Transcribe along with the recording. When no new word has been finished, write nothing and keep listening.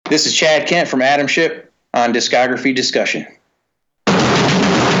This is Chad Kent from Adam Ship on Discography Discussion.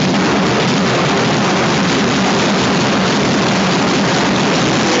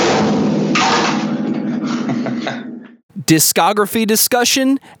 Discography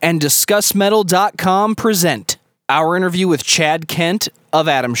Discussion and DiscussMetal.com present our interview with Chad Kent of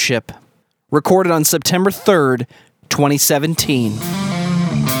Adam Ship, recorded on September 3rd, 2017.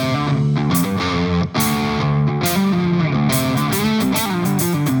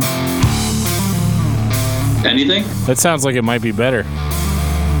 Anything? That sounds like it might be better.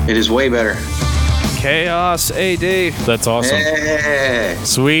 It is way better. Chaos AD. That's awesome. Hey.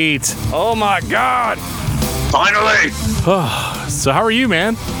 Sweet. Oh my God. Finally! So how are you,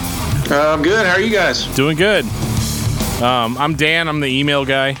 man? I'm good. How are you guys? Doing good. I'm Dan. I'm the email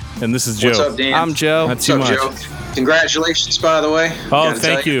guy, and this is Joe. What's up, Dan? I'm Joe. Not too What's much. up, Joe? Congratulations, by the way. Oh,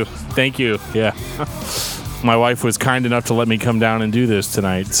 thank you. Thank you. Yeah. My wife was kind enough to let me come down and do this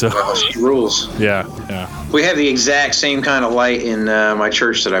tonight. So Oh, she rules. yeah. We have the exact same kind of light in my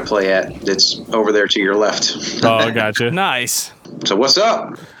church that I play at. That's over there to your left. Oh, gotcha. Nice. So what's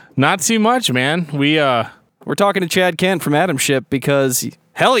up? Not too much, man. We're talking to Chad Kent from Adam Ship because,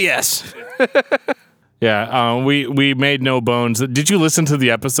 hell yes. We made no bones. Did you listen to the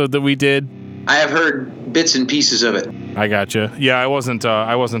episode that we did? I have heard bits and pieces of it. I gotcha. Yeah, I wasn't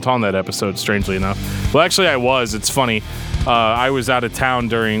on that episode, strangely enough. Well, actually, I was. It's funny. I was out of town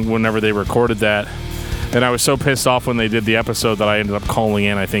whenever they recorded that, and I was so pissed off when they did the episode that I ended up calling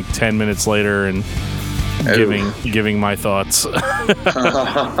in, I think, 10 minutes later and giving my thoughts.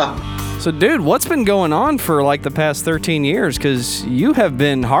 So, dude, what's been going on for like the past 13 years? Because you have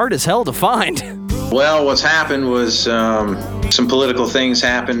been hard as hell to find. Well, what's happened was some political things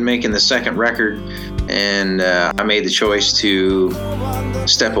happened making the second record, and I made the choice to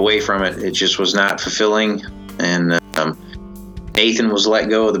step away from it. It just was not fulfilling, and Nathan was let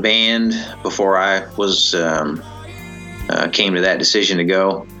go of the band before I was came to that decision to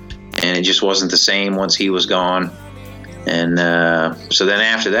go, and it just wasn't the same once he was gone. And so then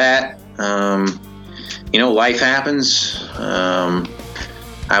after that, life happens.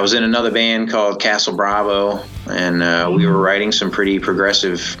 I was in another band called Castle Bravo, and we were writing some pretty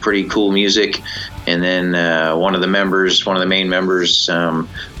progressive, pretty cool music. And then one of the main members, owned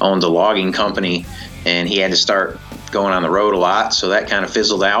a logging company, and he had to start going on the road a lot, so that kind of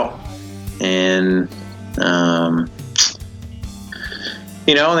fizzled out. And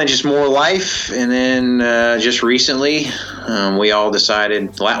and then just more life. And then just recently, we all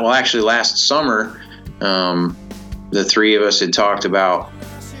decided, actually last summer, the three of us had talked about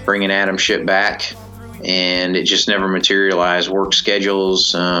bringing Adam Ship back, and it just never materialized. Work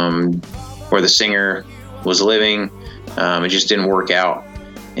schedules, where the singer was living, it just didn't work out.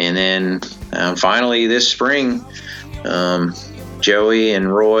 And then finally this spring, Joey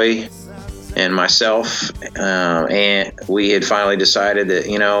and Roy and myself, and we had finally decided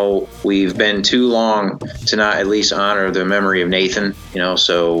that, we've been too long to not at least honor the memory of Nathan,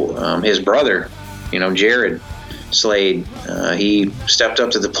 so his brother, Jared Slade, he stepped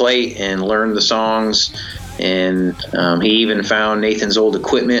up to the plate and learned the songs, and he even found Nathan's old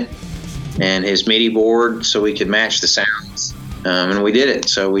equipment and his MIDI board so we could match the sounds, and we did it.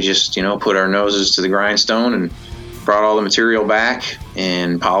 So we just put our noses to the grindstone and brought all the material back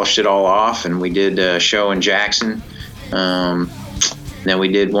and polished it all off, and we did a show in Jackson. Then we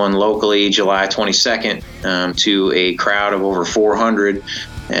did one locally July 22nd to a crowd of over 400,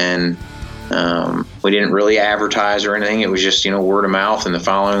 and we didn't really advertise or anything. It was just, word of mouth and the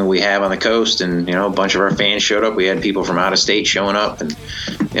following we have on the coast. And, a bunch of our fans showed up. We had people from out of state showing up, and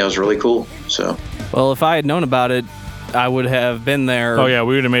it was really cool. So, Well, if I had known about it, I would have been there. Oh, yeah,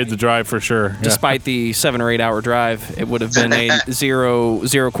 we would have made the drive for sure. Despite the 7 or 8 hour drive, it would have been a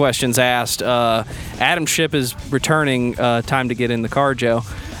zero questions asked. Adam Ship is returning. Time to get in the car, Joe.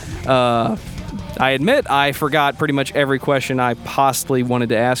 I admit I forgot pretty much every question I possibly wanted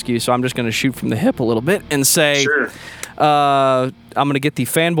to ask you, so I'm just going to shoot from the hip a little bit and say, sure. I'm going to get the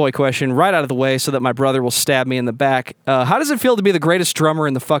fanboy question right out of the way so that my brother will stab me in the back. How does it feel to be the greatest drummer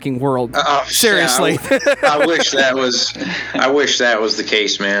in the fucking world? Seriously. I wish that was the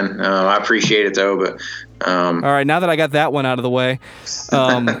case, man. I appreciate it though, but all right, now that I got that one out of the way,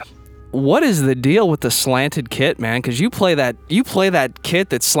 what is the deal with the slanted kit, man? Because you play that kit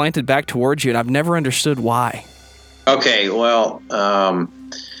that's slanted back towards you, and I've never understood why. Okay, well,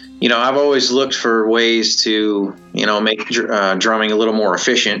 I've always looked for ways to, make drumming a little more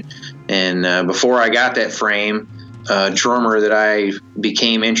efficient. And before I got that frame, a drummer that I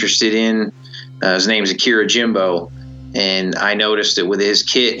became interested in, his name's Akira Jimbo. And I noticed that with his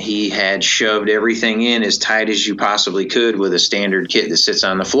kit, he had shoved everything in as tight as you possibly could with a standard kit that sits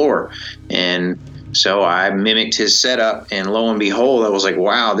on the floor. And so I mimicked his setup, and lo and behold, I was like,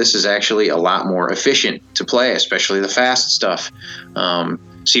 wow, this is actually a lot more efficient to play, especially the fast stuff. So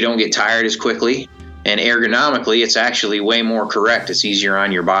you don't get tired as quickly. And ergonomically, it's actually way more correct. It's easier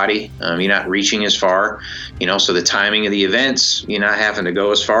on your body. You're not reaching as far, so the timing of the events, you're not having to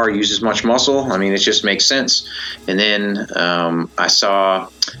go as far, use as much muscle. I mean, it just makes sense. And then I saw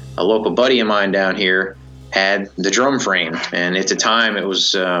a local buddy of mine down here had the drum frame. And at the time, it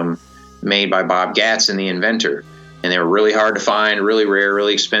was made by Bob Gatson, the inventor. And they were really hard to find, really rare,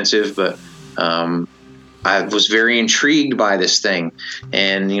 really expensive. But I was very intrigued by this thing.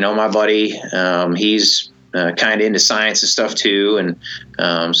 And, my buddy, he's kind of into science and stuff too.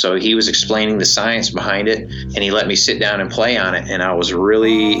 And so he was explaining the science behind it, and he let me sit down and play on it. And I was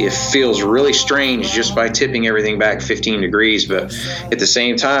it feels really strange just by tipping everything back 15 degrees. But at the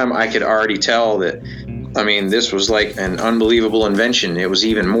same time, I could already tell that, this was like an unbelievable invention. It was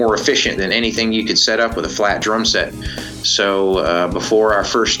even more efficient than anything you could set up with a flat drum set. So before our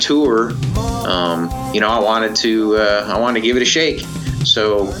first tour, I wanted to give it a shake.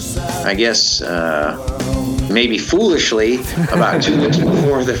 So I guess maybe foolishly, about 2 weeks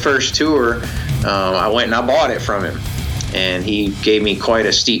before the first tour, I went and I bought it from him. And he gave me quite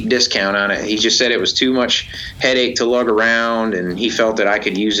a steep discount on it. He just said it was too much headache to lug around, and he felt that I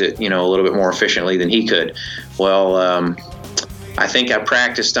could use it, a little bit more efficiently than he could. Well, I think I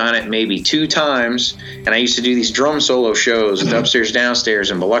practiced on it maybe 2 times, and I used to do these drum solo shows with Upstairs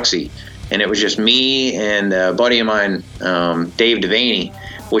Downstairs in Biloxi. And it was just me and a buddy of mine, Dave Devaney,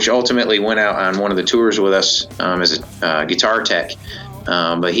 which ultimately went out on one of the tours with us as a guitar tech.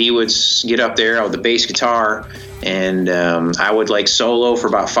 But he would get up there with the bass guitar, and I would solo for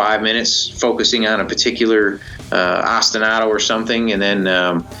about 5 minutes, focusing on a particular ostinato or something, and then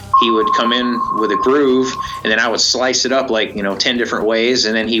he would come in with a groove, and then I would slice it up 10 different ways,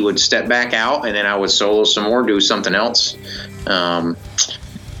 and then he would step back out, and then I would solo some more, do something else.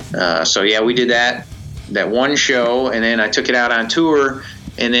 So yeah, we did that one show, and then I took it out on tour.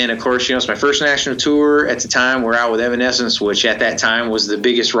 And then, of course, it's my first national tour. At the time, we're out with Evanescence, which at that time was the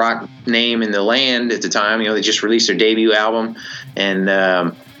biggest rock name in the land at the time. They just released their debut album. And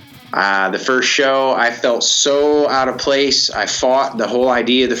the first show, I felt so out of place. I fought the whole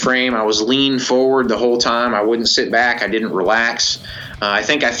idea of the frame. I was leaned forward the whole time. I wouldn't sit back. I didn't relax. I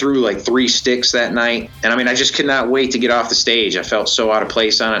think I threw 3 sticks that night. And I just could not wait to get off the stage. I felt so out of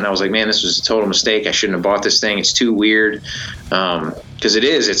place on it. And I was like, man, this was a total mistake. I shouldn't have bought this thing. It's too weird. Because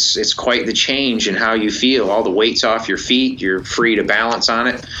it's quite the change in how you feel. All the weight's off your feet. You're free to balance on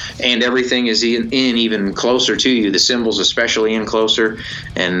it. And everything is in even closer to you. The cymbals especially in closer.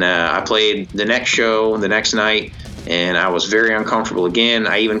 And I played the next show the next night, and I was very uncomfortable again.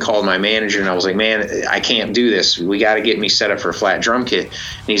 I even called my manager, and I was like, man, I can't do this. We got to get me set up for a flat drum kit.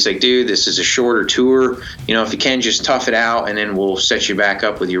 And he's like, dude, this is a shorter tour. If you can, just tough it out, and then we'll set you back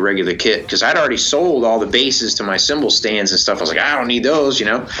up with your regular kit. Because I'd already sold all the bases to my cymbal stands and stuff. I was like, I don't need those,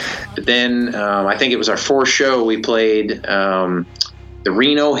 But then I think it was our 4th show. We played the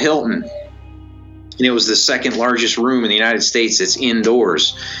Reno Hilton. And it was the 2nd largest room in the United States that's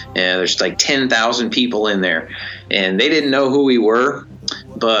indoors. And there's 10,000 people in there. And they didn't know who we were,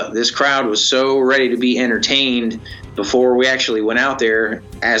 but this crowd was so ready to be entertained. Before we actually went out there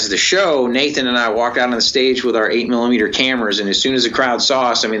as the show, Nathan and I walked out on the stage with our 8mm cameras, and as soon as the crowd saw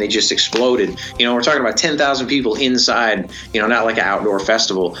us, they just exploded. We're talking about 10,000 people inside, not like an outdoor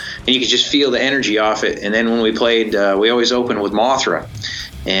festival. And you could just feel the energy off it. And then when we played, we always open with Mothra.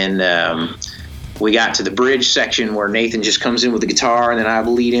 And we got to the bridge section where Nathan just comes in with the guitar, and then I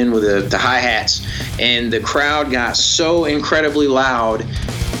lead in with the hi-hats. And the crowd got so incredibly loud,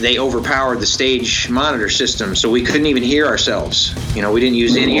 they overpowered the stage monitor system, so we couldn't even hear ourselves. We didn't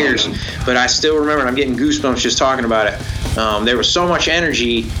use in-ears. But I still remember, and I'm getting goosebumps just talking about it. There was so much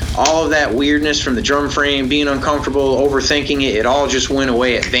energy, all of that weirdness from the drum frame, being uncomfortable, overthinking it, it all just went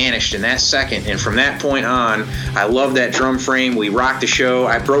away. It vanished in that second. And from that point on, I loved that drum frame. We rocked the show.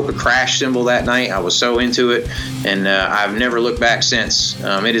 I broke a crash cymbal that night. I was so into it, and I've never looked back since.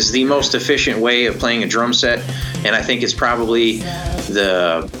 It is the most efficient way of playing a drum set, and I think it's probably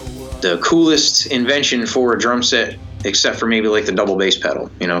the coolest invention for a drum set, except for maybe the double bass pedal,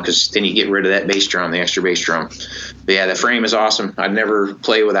 because then you get rid of that bass drum, the extra bass drum. But yeah, the frame is awesome. I'd never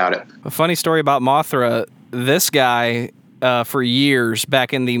play without it. A funny story about Mothra, this guy, for years,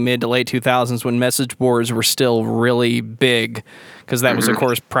 back in the mid to late 2000s when message boards were still really big, because that was, of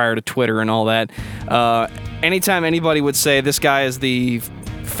course, prior to Twitter and all that. Anytime anybody would say this guy is the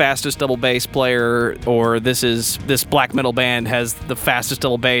fastest double bass player, or this black metal band has the fastest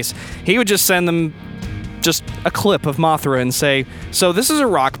double bass, he would just send them just a clip of Mothra and say, so this is a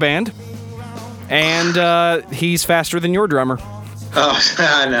rock band, and he's faster than your drummer.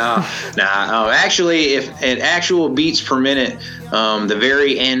 Oh, no. Actually, if at actual beats per minute, the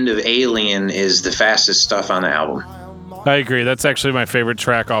very end of Alien is the fastest stuff on the album. I agree. That's actually my favorite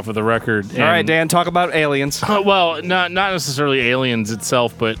track off of the record. All right, Dan, talk about Aliens. Well, not necessarily Aliens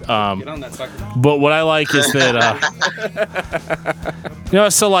itself, but Get on that sucker. but what I like is that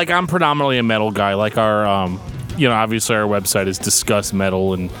so like I'm predominantly a metal guy. Like our obviously our website is Discuss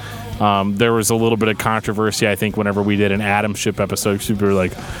Metal, and there was a little bit of controversy, I think, whenever we did an Atom Ship episode. People were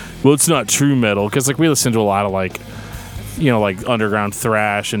like, well, it's not true metal, because like we listen to a lot of like underground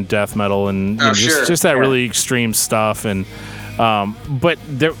thrash and death metal and just that really extreme stuff. And but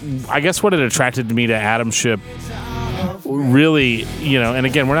there, I guess what it attracted me to Atom Ship really, and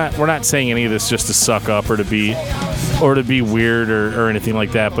again, we're not saying any of this just to suck up or to be weird or anything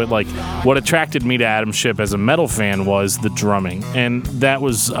like that, but like what attracted me to Atom Ship as a metal fan was the drumming, and that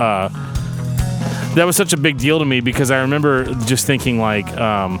was such a big deal to me, because I remember just thinking like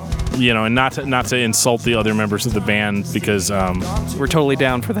and not to insult the other members of the band, because we're totally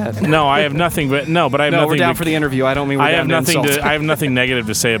down for that. No, I have nothing but I have nothing. We're down for the interview. I don't mean we're down to insult. I have nothing negative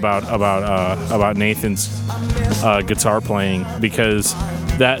to say about Nathan's guitar playing, because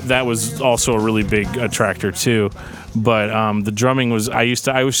that was also a really big attractor too. But the drumming was. I used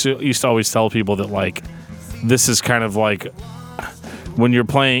to always tell people that like this is kind of like when you're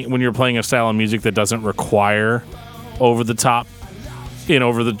playing a style of music that doesn't require over the top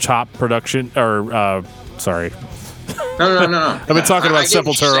production, or sorry. No. I've been talking about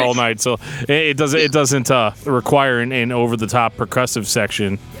Sepultura all night, so it doesn't require an over the top percussive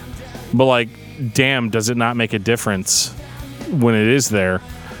section. But like, damn, does it not make a difference when it is there?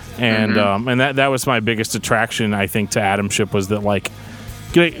 And and that was my biggest attraction, I think, to Atom Ship, was that like,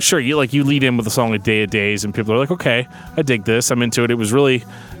 sure, you lead in with the song "A Day of Days," and people are like, okay, I dig this, I'm into it. It was really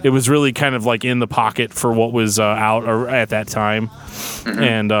kind of like in the pocket for what was out at that time,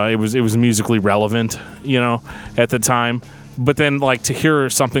 and it was musically relevant, at the time. But then like to hear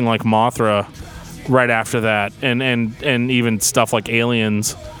something like Mothra right after that, and even stuff like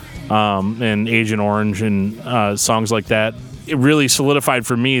Aliens, and Agent Orange, and songs like that, it really solidified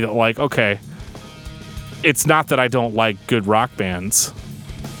for me that like, okay, it's not that I don't like good rock bands.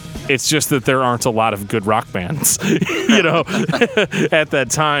 It's just that there aren't a lot of good rock bands, at that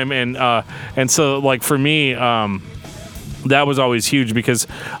time. And so like for me, that was always huge, because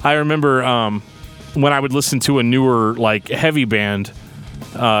I remember when I would listen to a newer like heavy band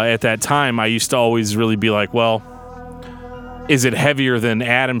at that time, I used to always really be like, well, is it heavier than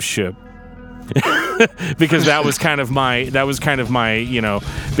Atom Ship? Because that was kind of my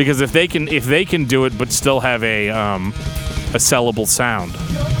because if they can do it but still have a sellable sound,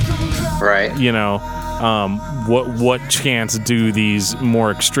 right? What chance do these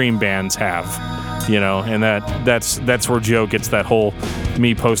more extreme bands have? And that's where Joe gets that whole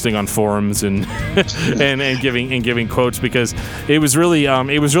me posting on forums and and giving quotes, because it was really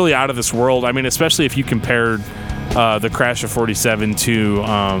out of this world. I mean, especially if you compared the Crash of 47 to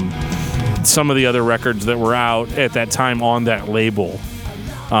some of the other records that were out at that time on that label.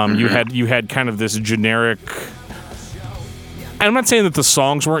 You had kind of this generic. I'm not saying that the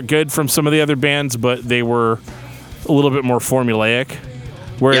songs weren't good from some of the other bands, but they were a little bit more formulaic.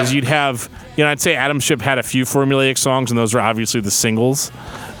 Whereas you'd have, I'd say Atom Ship had a few formulaic songs, and those were obviously the singles.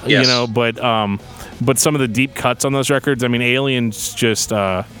 Yes. But some of the deep cuts on those records, I mean, Aliens just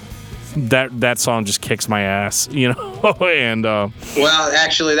that song just kicks my ass, and well,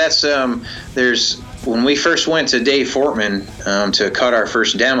 actually, that's there's when we first went to Dave Fortman to cut our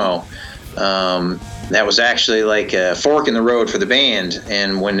first demo. That was actually like a fork in the road for the band.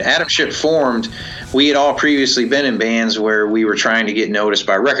 And when Atom Ship formed, we had all previously been in bands where we were trying to get noticed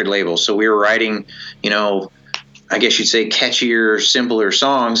by record labels. So we were writing, I guess you'd say catchier, simpler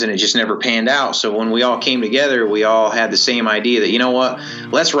songs, and it just never panned out. So when we all came together, we all had the same idea that,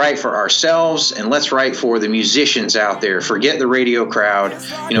 let's write for ourselves and let's write for the musicians out there. Forget the radio crowd,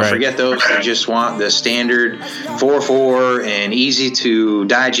 Right. Forget those that just want the standard 4/4 and easy to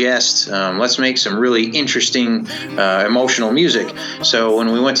digest. Let's make some really interesting, emotional music. So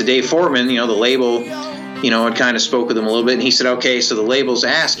when we went to Dave Fortman, the label, had kind of spoke with him a little bit, and he said, okay, so the label's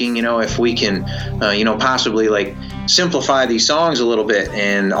asking, if we can, possibly like simplify these songs a little bit.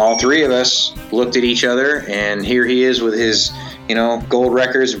 And all three of us looked at each other, and here he is with his, gold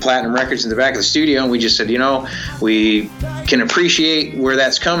records and platinum records in the back of the studio. And we just said, we can appreciate where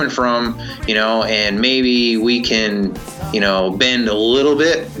that's coming from, and maybe we can, bend a little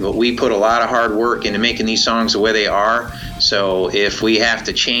bit, but we put a lot of hard work into making these songs the way they are. So if we have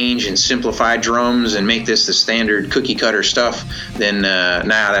to change and simplify drums and make this the standard cookie cutter stuff, then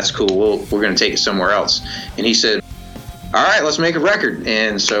that's cool. We're going to take it somewhere else. And he said, all right, let's make a record.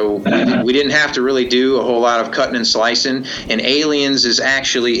 And so we didn't have to really do a whole lot of cutting and slicing. And Aliens is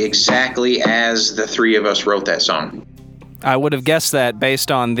actually exactly as the three of us wrote that song. I would have guessed that based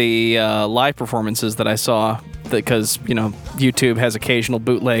on the live performances that I saw, because, YouTube has occasional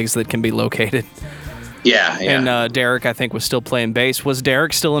bootlegs that can be located. Yeah. And Derek, I think, was still playing bass. Was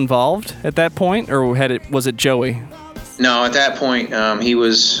Derek still involved at that point, or was it Joey? No, at that point, he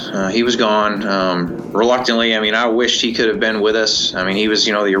was gone. Reluctantly, I wished he could have been with us. He was,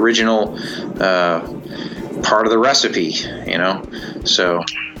 the original part of the recipe, So,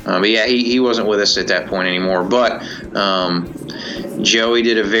 but yeah, he wasn't with us at that point anymore. But Joey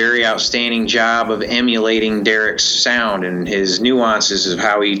did a very outstanding job of emulating Derek's sound and his nuances of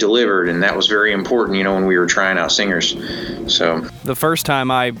how he delivered, and that was very important, when we were trying out singers. So the first time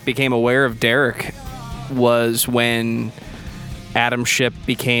I became aware of Derek was when Adam Ship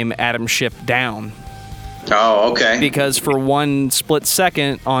became Adam Ship Down. Oh, okay. Because for one split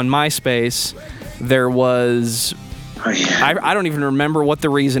second on MySpace, there was... Oh, yeah. I don't even remember what the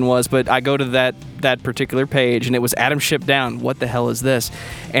reason was, but I go to that particular page, and it was Adam Ship Down. What the hell is this?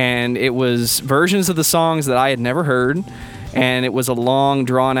 And it was versions of the songs that I had never heard, and it was a long,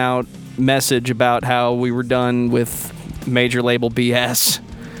 drawn-out message about how we were done with major label BS.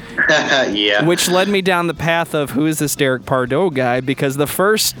 Yeah. Which led me down the path of who is this Derek Pardo guy, because the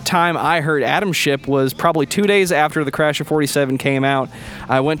first time I heard Adam Ship was probably 2 days after the Crash of 47 came out.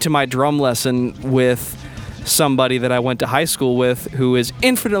 I went to my drum lesson with somebody that I went to high school with who is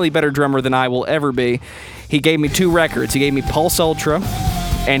infinitely better drummer than I will ever be. He gave me 2 records. He gave me Pulse Ultra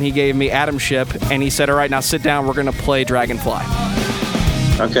and he gave me Adam Ship, and he said, all right, now sit down, we're going to play Dragonfly.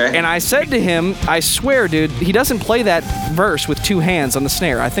 Okay. And I said to him, I swear, dude, he doesn't play that verse with 2 hands on the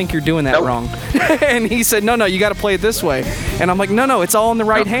snare. I think you're doing that wrong. And he said, no, you got to play it this way. And I'm like, no, it's all in the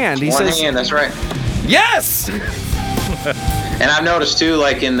right hand. He One says, hand, that's right. yes! And I've noticed too,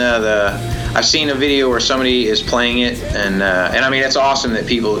 like in I've seen a video where somebody is playing it, and it's awesome that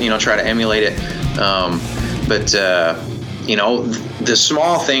people, try to emulate it. But the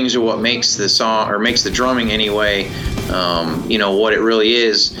small things are what makes the song, or makes the drumming anyway, what it really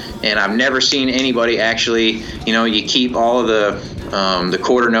is. And I've never seen anybody actually, you keep all of the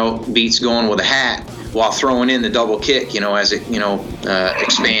quarter note beats going with a hat while throwing in the double kick, as it,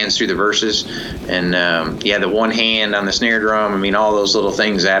 expands through the verses. And, the one hand on the snare drum, all those little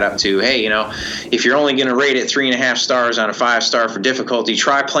things add up to, hey, if you're only going to rate it 3.5 stars on a 5-star for difficulty,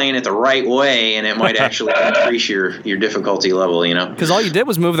 try playing it the right way, and it might actually increase your difficulty level, Because all you did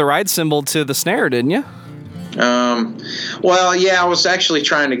was move the ride cymbal to the snare, didn't you? Well, yeah, I was actually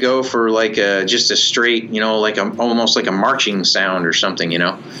trying to go for like just a straight, almost like a marching sound or something,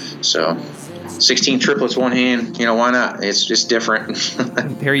 so 16 triplets, one hand, why not? It's just different.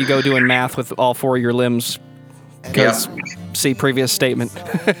 Here you go doing math with all 4 of your limbs. Because see previous statement.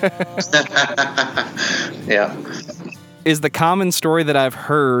 Yeah. Is the common story that I've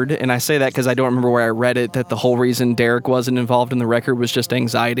heard, and I say that because I don't remember where I read it, that the whole reason Derek wasn't involved in the record was just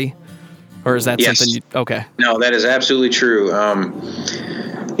anxiety? Or is that something you... Okay. No, that is absolutely true.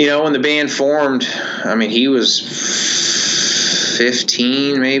 When the band formed, he was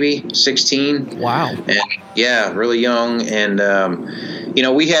 15, maybe 16. Wow. And yeah, really young. And,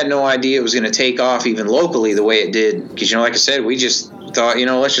 we had no idea it was going to take off even locally the way it did. Because, like I said, we just thought,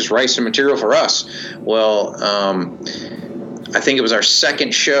 let's just write some material for us. Well, I think it was our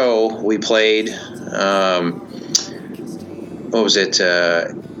second show we played. What was it?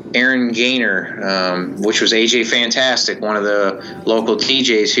 Aaron Gaynor, which was AJ Fantastic, one of the local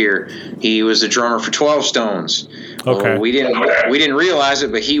DJs here. He was the drummer for 12 Stones. Okay. Well, we didn't realize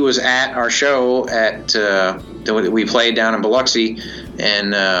it, but he was at our show that we played down in Biloxi,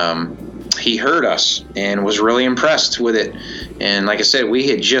 and he heard us and was really impressed with it. And like I said, we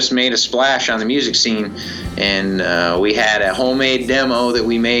had just made a splash on the music scene, and we had a homemade demo that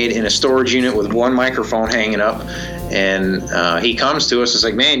we made in a storage unit with one microphone hanging up. And he comes to us, it's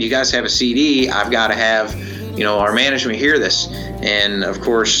like, man, you guys have a CD. I've got to have our management hear this. And of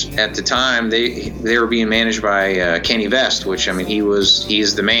course, at the time, they were being managed by Kenny Vest, which, I mean,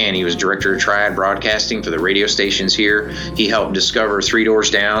 he's the man. He was director of Triad Broadcasting for the radio stations here. He helped discover Three Doors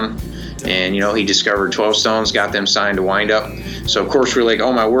Down. And, he discovered 12 Stones, got them signed to Wind Up. So, of course, we're like,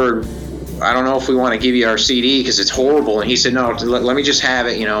 oh, my word, I don't know if we want to give you our CD because it's horrible. And he said, no, let me just have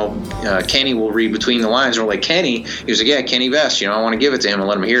it. Kenny will read between the lines. And we're like, Kenny? He was like, yeah, Kenny Vest. I want to give it to him and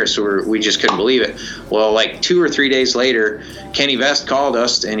let him hear it. So we just couldn't believe it. Well, like 2 or 3 days later, Kenny Vest called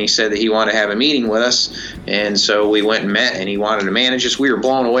us and he said that he wanted to have a meeting with us. And so we went and met, and he wanted to manage us. We were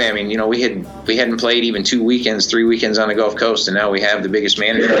blown away. I mean, we hadn't played even 3 weekends on the Gulf Coast, and now we have the biggest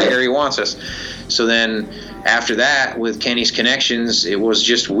manager in the area wants us. So then after that, with Kenny's connections, it was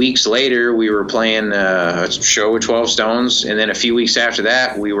just weeks later we were playing a show with 12 Stones, and then a few weeks after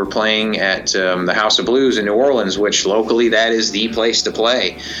that we were playing at the House of Blues in New Orleans, which locally that is the place to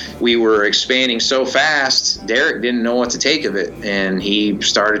play. We were expanding so fast, Derek didn't know what to take of it, and he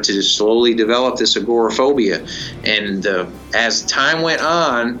started to slowly develop this agoraphobia. And as time went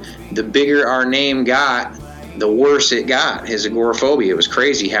on, the bigger our name got, the worse it got, his agoraphobia. It was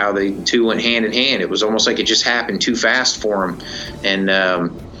crazy how the two went hand in hand. It was almost like it just happened too fast for him. And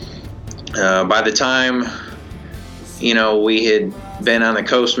by the time, we had been on the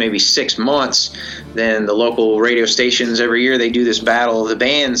coast maybe 6 months, then the local radio stations every year, they do this Battle of the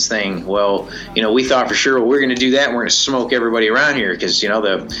Bands thing. Well, we thought for sure, well, we're going to do that and we're going to smoke everybody around here because,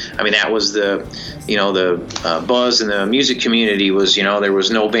 that was the buzz in the music community was, there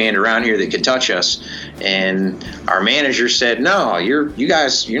was no band around here that could touch us. And our manager said, no, you're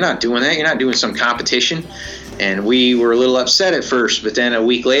not doing that. You're not doing some competition. And we were a little upset at first, but then a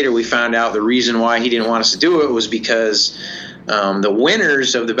week later we found out the reason why he didn't want us to do it was because the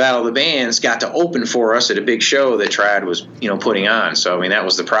winners of the Battle of the Bands got to open for us at a big show that Triad was, putting on. So, that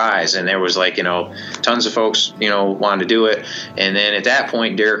was the prize. And there was tons of folks, wanted to do it. And then at that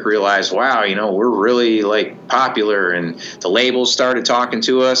point, Derek realized, wow, we're really popular, and the labels started talking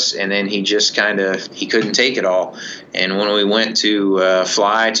to us. And then he just he couldn't take it all. And when we went to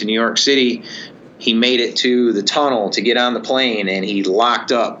fly to New York City, he made it to the tunnel to get on the plane, and he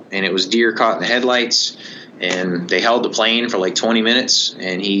locked up, and it was deer caught in the headlights. And they held the plane for 20 minutes,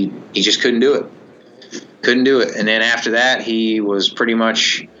 and he just couldn't do it. And then after that, he was pretty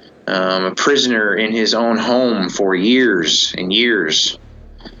much a prisoner in his own home for years and years.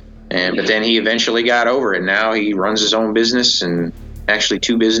 But then he eventually got over it. Now he runs his own business, and actually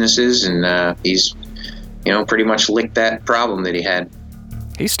 2 businesses, and he's, pretty much licked that problem that he had.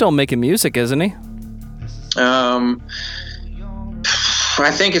 He's still making music, isn't he? I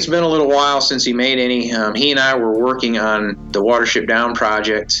think it's been a little while since he made any. He and I were working on the Watership Down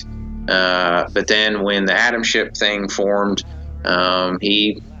project, but then when the Atom Ship thing formed,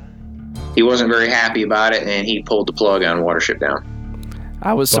 he wasn't very happy about it, and he pulled the plug on Watership Down.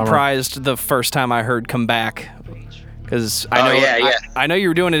 I was surprised the first time I heard "Come Back," because I know you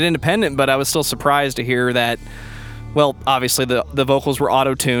were doing it independent, but I was still surprised to hear that. Well, obviously the vocals were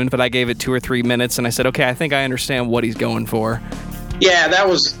auto-tuned, but I gave it 2 or 3 minutes, and I said, okay, I think I understand what he's going for. Yeah,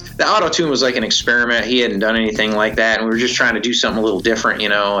 the auto-tune was like an experiment. He hadn't done anything like that, and we were just trying to do something a little different,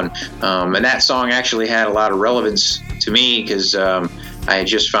 and that song actually had a lot of relevance to me because I had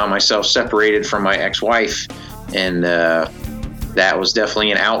just found myself separated from my ex-wife, and that was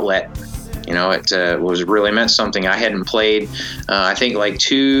definitely an outlet. It was really meant something. I hadn't played, I think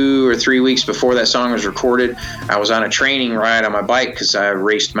 2 or 3 weeks before that song was recorded. I was on a training ride on my bike because I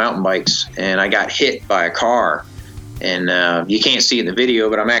raced mountain bikes, and I got hit by a car. And you can't see it in the video,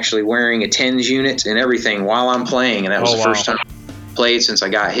 but I'm actually wearing a TENS unit and everything while I'm playing, and that was the first time I played since I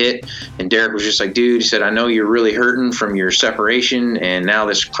got hit. And Derek was just like, dude, he said, I know you're really hurting from your separation and now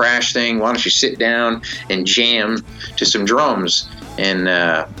this crash thing. Why don't you sit down and jam to some drums?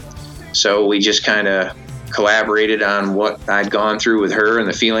 And so we just kind of collaborated on what I'd gone through with her and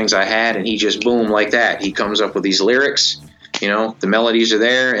the feelings I had, and he just, boom, like that. He comes up with these lyrics. The melodies are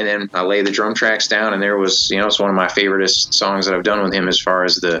there, and then I lay the drum tracks down, and there was, it's one of my favoriteest songs that I've done with him as far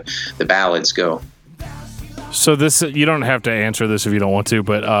as the ballads go. So this, you don't have to answer this if you don't want to,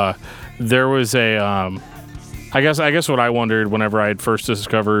 but there was a, I guess what I wondered whenever I had first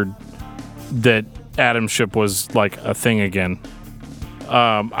discovered that Atom Ship was a thing again.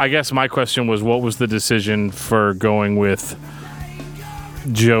 I guess my question was, what was the decision for going with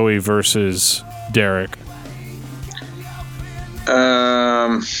Joey versus Derek?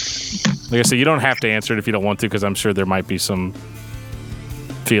 Like I said, you don't have to answer it if you don't want to, because I'm sure there might be some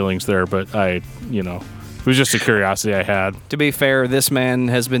feelings there, but It was just a curiosity I had. To be fair, this man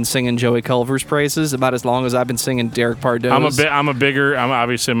has been singing Joey Culver's praises about as long as I've been singing Derek Pardot's. I'm a bigger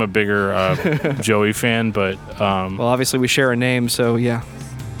Joey fan, but well, obviously we share a name, so yeah.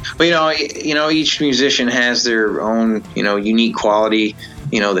 But each musician has their own unique quality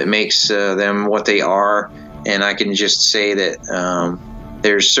that makes them what they are, and I can just say that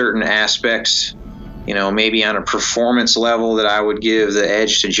there's certain aspects maybe on a performance level that I would give the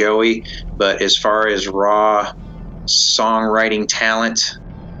edge to Joey, but as far as raw songwriting talent,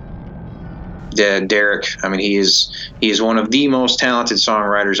 Derek, I mean, he is one of the most talented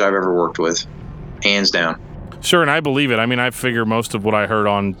songwriters I've ever worked with, hands down. Sure, and I believe it. I mean, I figure most of what I heard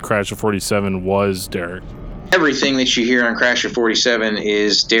on Crash of 47 was Derek. Everything that you hear on Crash of 47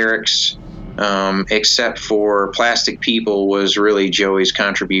 is Derek's, except for Plastic People was really Joey's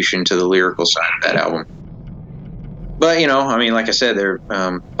contribution to the lyrical side of that album. But, like I said, they're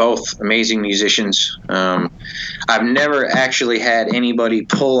both amazing musicians. I've never actually had anybody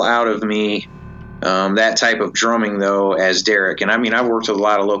pull out of me that type of drumming, though, as Derek. And, I've worked with a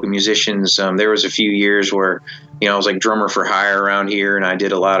lot of local musicians. There was a few years where, I was like drummer for hire around here, and I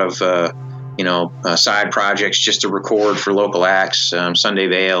did a lot of side projects just to record for local acts, Sunday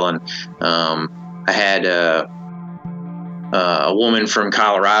Vale, and I had a woman from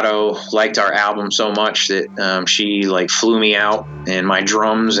Colorado liked our album so much that she flew me out and my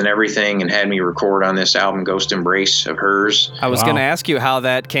drums and everything and had me record on this album, Ghost Embrace, of hers. I was going to ask you how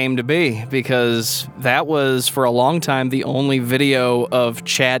that came to be, because that was for a long time the only video of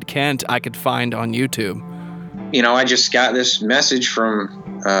Chad Kent I could find on YouTube. I just got this message from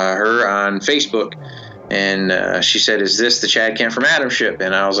her on Facebook, and she said, "Is this the Chad Kent from Adam Ship?"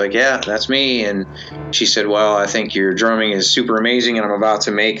 And I was like, "Yeah, that's me." And she said, "Well, I think your drumming is super amazing, and I'm about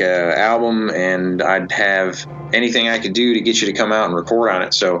to make an album, and I'd have anything I could do to get you to come out and record on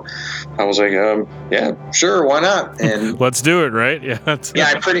it." So I was like, "Yeah, sure, why not?" And let's do it, right? Yeah.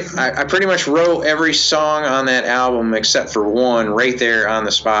 Yeah, I pretty much wrote every song on that album except for one right there on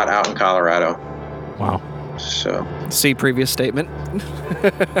the spot out in Colorado. Wow. So see previous statement.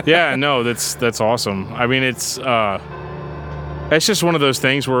 Yeah, no, that's awesome. I mean, it's just one of those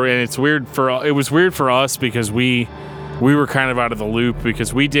things where, and it was weird for us because we were kind of out of the loop,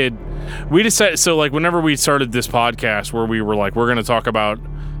 because we decided, so whenever we started this podcast where we were like, we're going to talk about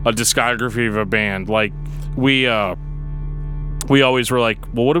a discography of a band, we always were like,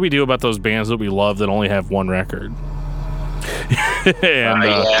 well, what do we do about those bands that we love that only have one record?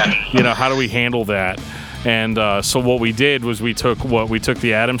 And how do we handle that? And so what we did was we took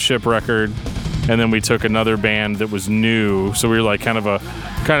the Adam Ship record, and then we took another band that was new. So we were kind of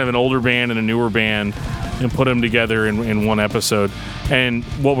an older band and a newer band, and put them together in one episode. And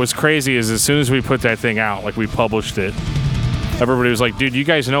what was crazy is as soon as we put that thing out, we published it, everybody was like, "Dude, you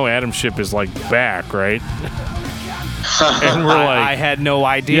guys know Adam Ship is back, right?" And we're like, I had no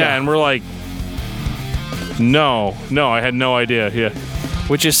idea. Yeah, and we're like, No, I had no idea. Yeah.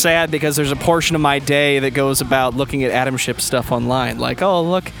 Which is sad, because there's a portion of my day that goes about looking at Adam Ship stuff online. Oh,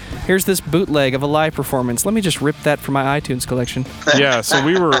 look, here's this bootleg of a live performance. Let me just rip that from my iTunes collection. Yeah, so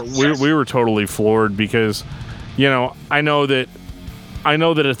we were totally floored, because, I know that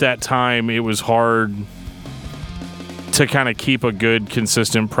at that time it was hard to kind of keep a good,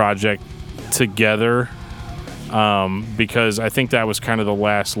 consistent project together. Because I think that was kind of the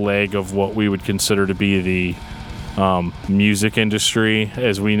last leg of what we would consider to be the music industry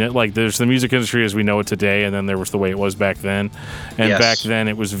as we know. There's the music industry as we know it today, and then there was the way it was back then. And yes. Back then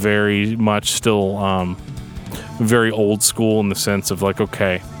it was very much still very old school in the sense of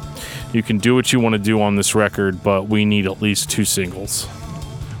okay, you can do what you want to do on this record, but we need at least 2 singles.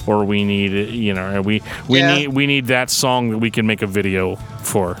 Or we need, we need that song that we can make a video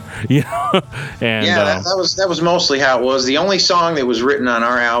for, And that was mostly how it was. The only song that was written on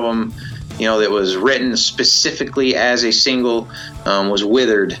our album, that was written specifically as a single, was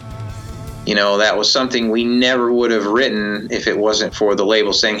 "Withered." That was something we never would have written if it wasn't for the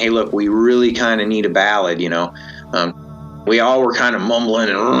label saying, "Hey, look, we really kind of need a ballad." We all were kind of mumbling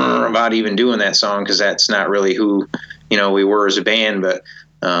and about even doing that song, because that's not really who we were as a band, but.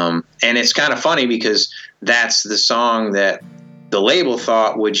 And it's kind of funny, because that's the song that the label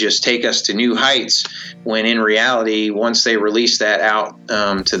thought would just take us to new heights, when in reality, once they released that out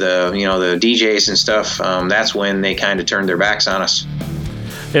to the the DJs and stuff, that's when they kind of turned their backs on us.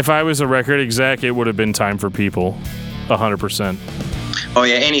 If I was a record exec, it would have been Time for People, 100%. Oh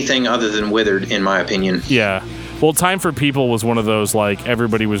yeah, anything other than Withered, in my opinion. Yeah. Well, Time for People was one of those,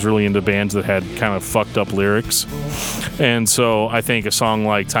 everybody was really into bands that had kind of fucked up lyrics. And so I think a song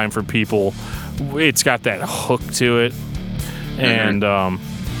like Time for People, it's got that hook to it. And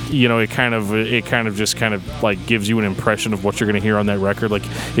it kind of just kind of like gives you an impression of what you're going to hear on that record. Like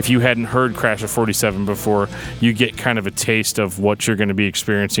if you hadn't heard Crash of 47 before, you get kind of a taste of what you're going to be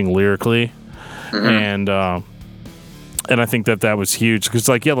experiencing lyrically. And I think that was huge because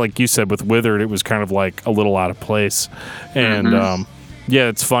like you said with Withered, it was kind of like a little out of place. And yeah,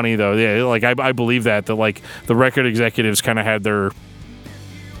 it's funny though. Yeah, like I believe that like the record executives kind of had their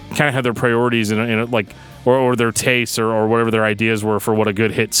priorities in like or their tastes or whatever their ideas were for what a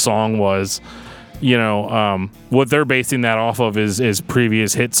good hit song was. What they're basing that off of is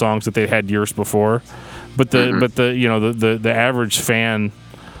previous hit songs that they had years before. But the average fan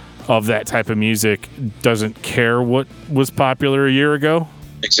of that type of music doesn't care what was popular a year ago.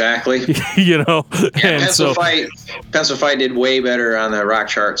 Exactly. Yeah, Pencil Fight did way better on the rock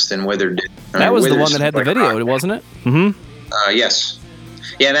charts than Withered did. That was the one that had the video, wasn't it? Mm-hmm. Yes.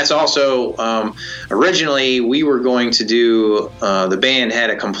 Yeah, and that's also originally we were going to do. The band had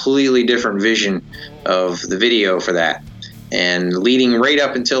a completely different vision of the video for that, and leading right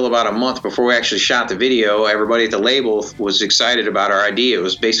up until about a month before we actually shot the video, everybody at the label was excited about our idea. It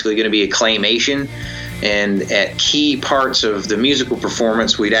was basically going to be a claymation. And at key parts of the musical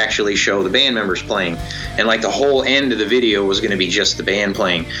performance, we'd actually show the band members playing. And like the whole end of the video was going to be just the band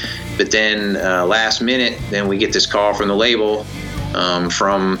playing. But then last minute, then we get this call from the label,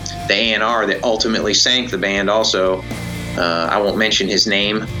 from the A&R that ultimately sank the band also. I won't mention his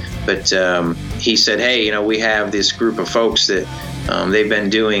name, but he said, hey, we have this group of folks that they've been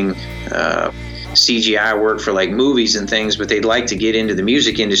doing CGI work for like movies and things, but they'd like to get into the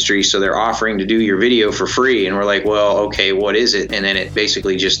music industry, so they're offering to do your video for free. And we're like, well, okay, what is it? And then it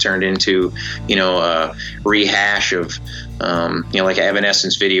basically just turned into a rehash of like an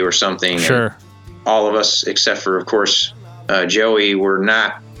Evanescence video or something. Sure. And all of us except for of course Joey were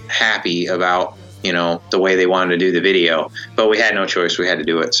not happy about the way they wanted to do the video, but we had no choice. We had to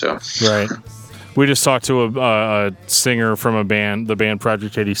do it. So right. We just talked to a singer from the band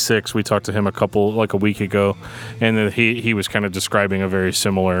Project 86. We talked to him a week ago, and then he was kind of describing a very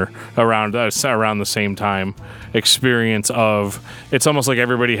similar around the same time experience of it's almost like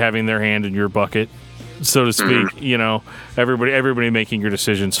everybody having their hand in your bucket, so to speak. Everybody making your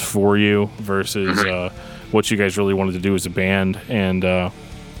decisions for you versus what you guys really wanted to do as a band, and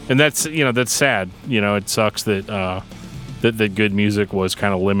that's that's sad. It sucks that. That good music was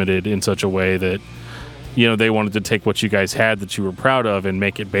kind of limited in such a way that they wanted to take what you guys had that you were proud of and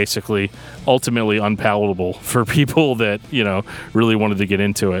make it basically ultimately unpalatable for people that really wanted to get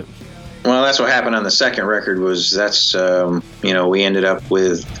into it. Well, that's what happened on the second record. We ended up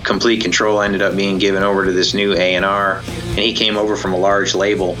with complete control. Ended up being given over to this new A&R, and he came over from a large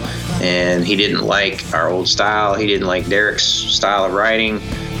label, and he didn't like our old style. He didn't like Derek's style of writing.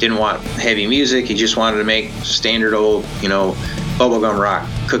 Didn't want heavy music. He just wanted to make standard old, bubblegum rock,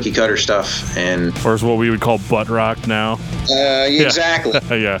 cookie cutter stuff, or is what we would call butt rock now. Exactly.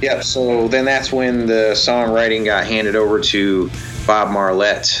 Yeah. Yep. So then that's when the songwriting got handed over to Bob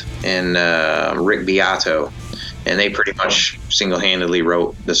Marlette and Rick Beato, and they pretty much single-handedly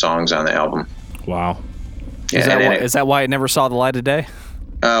wrote the songs on the album. Wow. Yeah, is that why it never saw the light of day?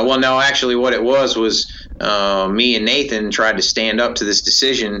 Well, no, actually what it was me and Nathan tried to stand up to this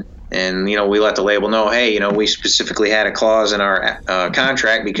decision, and, we let the label know, hey, we specifically had a clause in our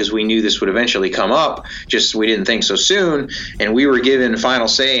contract because we knew this would eventually come up, just we didn't think so soon, and we were given final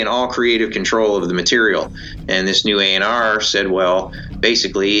say and all creative control of the material. And this new A&R said, well,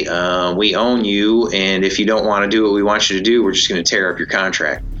 basically, we own you, and if you don't want to do what we want you to do, we're just going to tear up your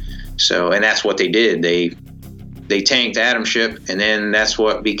contract. So, and that's what they did. They tanked Atom Ship, and then that's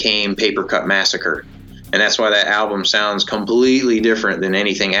what became Paper Cut Massacre. And that's why that album sounds completely different than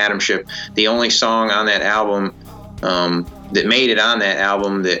anything Atom Ship. The only song on that album that made it on that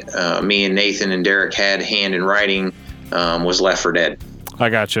album that me and Nathan and Derek had hand in writing was Left for Dead. I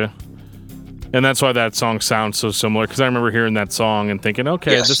gotcha. And that's why that song sounds so similar, because I remember hearing that song and thinking,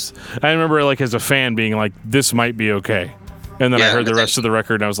 okay, yes. I remember as a fan being like, this might be okay. And then I heard the rest of the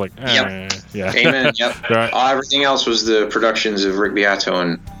record, and I was like, Yep. Yeah. Amen, yep. Right. Everything else was the productions of Rick Beato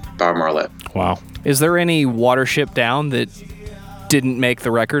and Bob Marlette. Wow. Is there any Watership Down that didn't make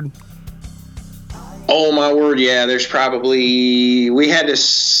the record? Oh my word, yeah. There's probably we had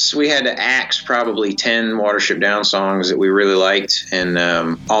to axe probably 10 Watership Down songs that we really liked, and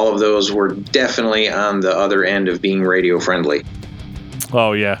all of those were definitely on the other end of being radio friendly.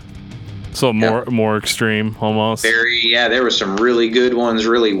 Oh yeah. So more extreme almost. There were some really good ones,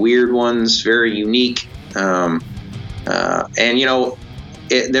 really weird ones, very unique. And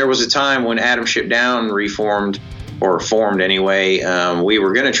there was a time when Atom Ship Down reformed, or formed anyway. We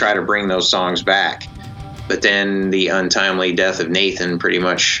were going to try to bring those songs back, But then the untimely death of Nathan pretty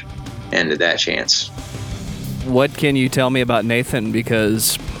much ended that chance. What can you tell me about Nathan?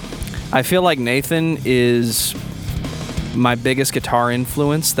 Because I feel like Nathan is my biggest guitar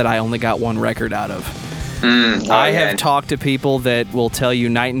influence that I only got one record out of. I have talked to people that will tell you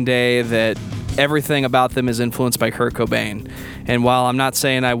night and day that everything about them is influenced by Kurt Cobain. And while I'm not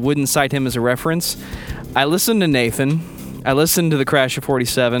saying I wouldn't cite him as a reference, I listened to Nathan. I listened to The Crash of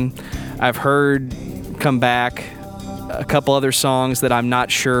 47. I've heard Come Back, a couple other songs that I'm not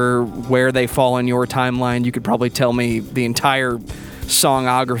sure where they fall in your timeline. You could probably tell me the entire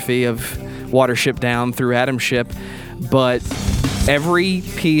songography of Watership Down through Atom Ship. But every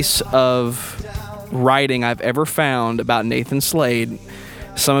piece of writing I've ever found about Nathan Slade,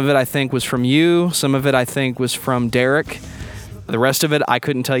 some of it I think was from you, some of it I think was from Derek. The rest of it, I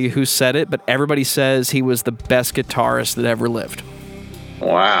couldn't tell you who said it, but everybody says he was the best guitarist that ever lived.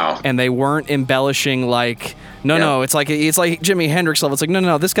 Wow. And they weren't embellishing like, no, it's like Jimi Hendrix level. It's like,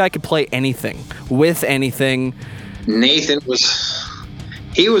 no, this guy could play anything, with anything. Nathan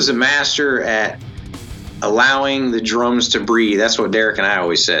was a master at allowing the drums to breathe. That's what Derek and I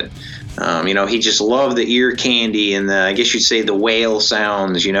always said. He just loved the ear candy and I guess you'd say the whale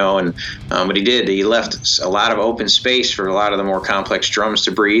sounds, but he left a lot of open space for a lot of the more complex drums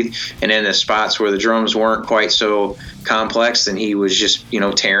to breathe. And in the spots where the drums weren't quite so complex, then he was just,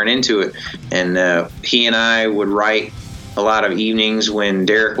 tearing into it. And he and I would write a lot of evenings when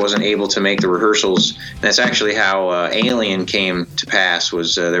Derek wasn't able to make the rehearsals. And that's actually how Alien came to pass.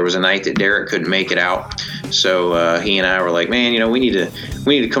 There was a night that Derek couldn't make it out, so he and I were like, man, we need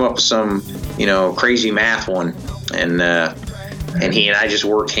to come up with some crazy math one. And he and I just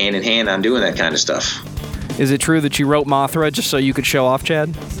worked hand in hand on doing that kind of stuff. Is it true that you wrote Mothra just so you could show off,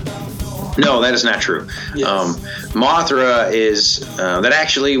 Chad? No, that is not true. Yes. Mothra is that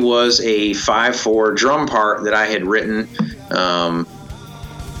actually was a 5/4 drum part that I had written,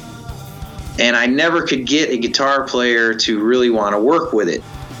 and I never could get a guitar player to really want to work with it,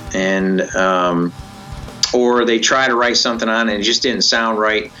 and or they try to write something on it and it just didn't sound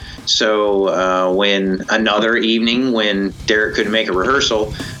right. So when another evening when Derek couldn't make a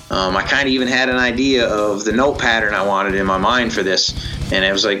rehearsal, I kind of even had an idea of the note pattern I wanted in my mind for this. And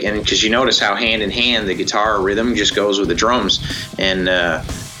it was like, and because you notice how hand in hand the guitar rhythm just goes with the drums. And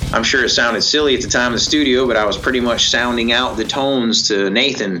I'm sure it sounded silly at the time in the studio, but I was pretty much sounding out the tones to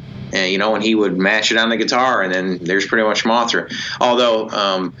Nathan, and he would match it on the guitar. And then there's pretty much Mothra.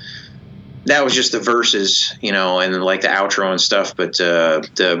 Although, that was just the verses, and like the outro and stuff. But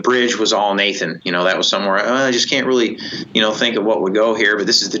the bridge was all Nathan. That was somewhere I just can't really, think of what would go here. But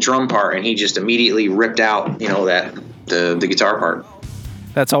this is the drum part, and he just immediately ripped out, the guitar part.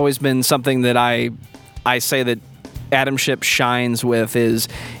 That's always been something that I say that Atom Ship shines with is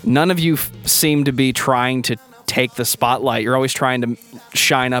none of you seem to be trying to take the spotlight. You're always trying to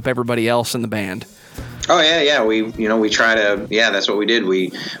shine up everybody else in the band. Oh yeah. We try to, that's what we did.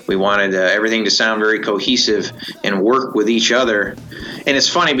 We wanted everything to sound very cohesive and work with each other. And it's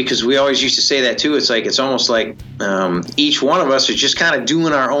funny because we always used to say that too. It's almost like each one of us is just kind of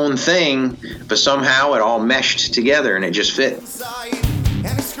doing our own thing, but somehow it all meshed together and it just fit.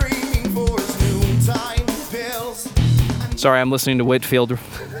 Sorry, I'm listening to Whitfield.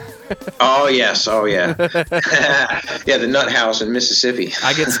 Oh yes, oh yeah. Yeah, the Nut House in Mississippi.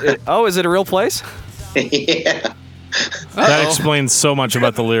 Is it a real place? Yeah. That explains so much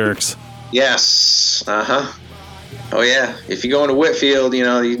about the lyrics. Yes. Uh-huh. Oh yeah. If you go into Whitfield,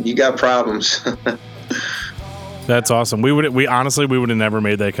 you got problems. That's awesome. We honestly would have never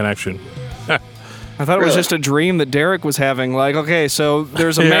made that connection. I thought it was just a dream that Derek was having. Like, okay, so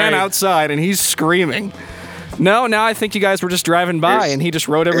there's a man outside and he's screaming. No, now I think you guys were just driving by and he just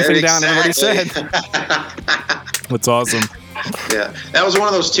wrote everything down and everybody said. That's awesome. Yeah, that was one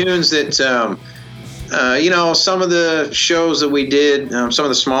of those tunes that, some of the shows that we did, some of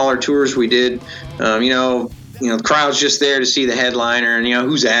the smaller tours we did, the crowd's just there to see the headliner and,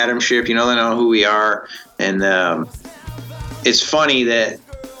 who's Atom Ship, they know who we are. And it's funny that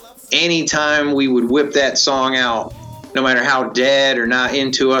anytime we would whip that song out, no matter how dead or not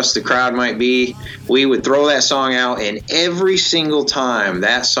into us the crowd might be, we would throw that song out, and every single time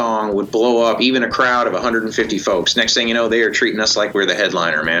that song would blow up, even a crowd of 150 folks. Next thing you know, they are treating us like we're the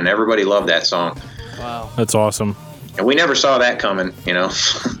headliner, man. Everybody loved that song. Wow. That's awesome. And we never saw that coming,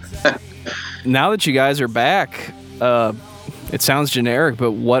 Now that you guys are back, it sounds generic,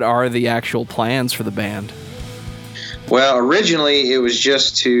 but what are the actual plans for the band? Well, originally it was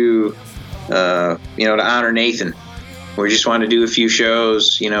just to honor Nathan. We just wanted to do a few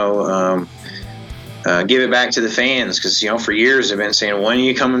shows, give it back to the fans, because for years they've been saying, when are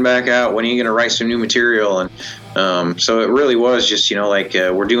you coming back out? When are you going to write some new material? And so it really was just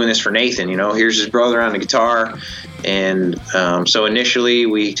we're doing this for Nathan. Here's his brother on the guitar, and so initially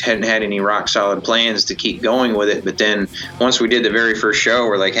we hadn't had any rock solid plans to keep going with it. But then once we did the very first show,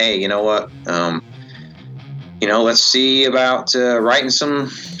 we're like, hey, you know what? Let's see about writing some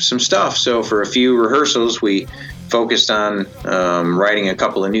stuff. So for a few rehearsals, we focused on writing a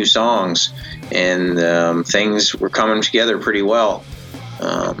couple of new songs, and things were coming together pretty well.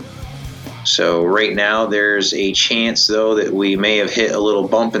 So right now there's a chance, though, that we may have hit a little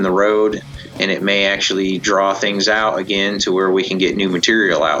bump in the road, and it may actually draw things out again to where we can get new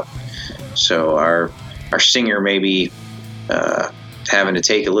material out. So our singer may be having to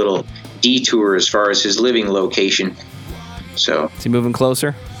take a little detour as far as his living location. So is he moving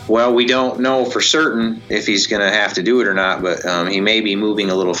closer? Well, we don't know for certain if he's going to have to do it or not, but he may be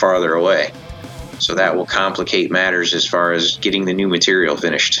moving a little farther away. So that will complicate matters as far as getting the new material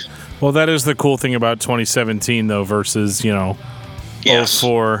finished. Well, that is the cool thing about 2017, though, versus, Yes.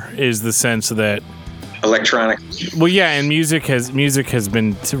 04, is the sense that electronic. Well, yeah, and music has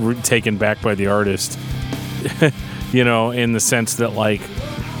been taken back by the artist, in the sense that, like,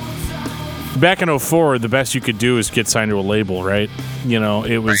 back in 04, the best you could do is get signed to a label, right?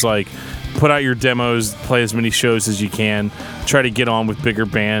 It was like, put out your demos, play as many shows as you can, try to get on with bigger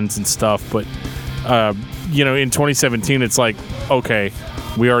bands and stuff. But, in 2017, it's like, okay,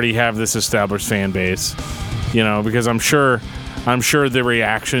 we already have this established fan base, because I'm sure the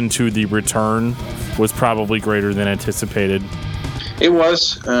reaction to the return was probably greater than anticipated. It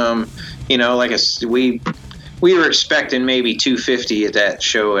was, we were expecting maybe 250 at that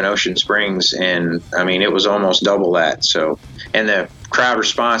show in Ocean Springs, and it was almost double that. So, and the crowd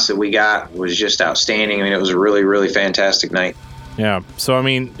response that we got was just outstanding. It was a really, really fantastic night. Yeah. So,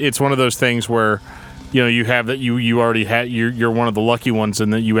 it's one of those things where, you have that you already had, you're one of the lucky ones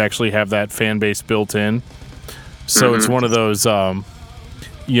in that you actually have that fan base built in. So It's one of those,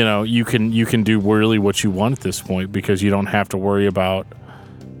 you can do really what you want at this point, because you don't have to worry about,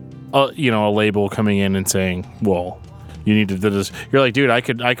 a label coming in and saying, well, you need to do this. You're like, dude,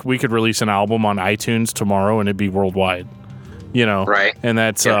 we could release an album on iTunes tomorrow and it'd be worldwide, Right. And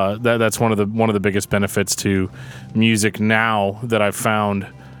that's, that's one of the biggest benefits to music now that I've found,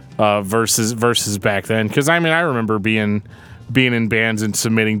 versus back then. Cause I remember being in bands and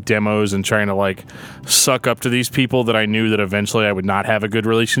submitting demos and trying to, like, suck up to these people that I knew that eventually I would not have a good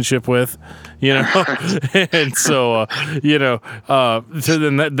relationship with, and so, so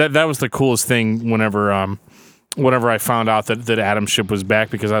then that was the coolest thing whenever I found out that Atom Ship was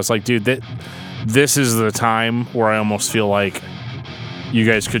back, because I was like, dude, this is the time where I almost feel like you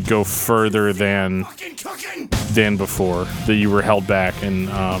guys could go further than before, that you were held back, and,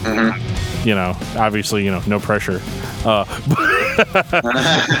 obviously, no pressure. But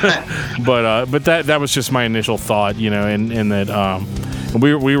that was just my initial thought, and that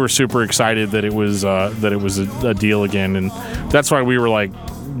we were super excited that it was a deal again, and that's why we were like,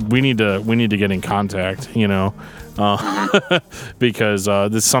 we need to get in contact, because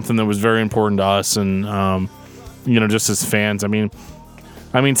this is something that was very important to us, and just as fans.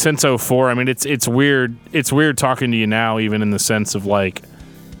 Since 04, it's weird. It's weird talking to you now, even in the sense of, like,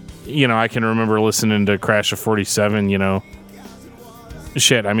 I can remember listening to Crash of 47, when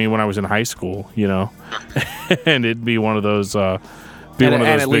I was in high school, and it'd be one of those, and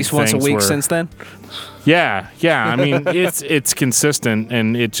at least once a week since then. Yeah. It's consistent,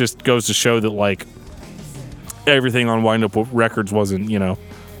 and it just goes to show that, like, everything on Wind Up Records wasn't,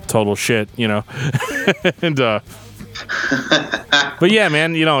 total shit, and, but yeah,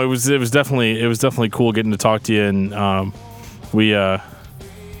 man, it was definitely cool getting to talk to you, and we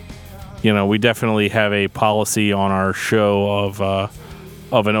definitely have a policy on our show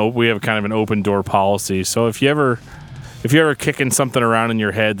we have kind of an open door policy. So if you're ever kicking something around in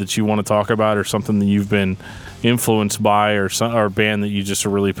your head that you want to talk about, or something that you've been influenced by, or a band that you just are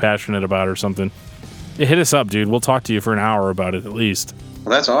really passionate about or something, hit us up, dude. We'll talk to you for an hour about it at least.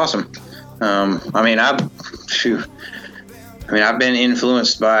 Well, that's awesome. I've been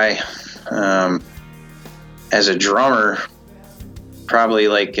influenced by, as a drummer, probably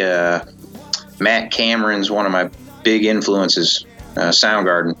like Matt Cameron's one of my big influences.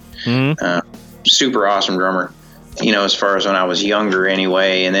 Soundgarden, super awesome drummer. As far as when I was younger,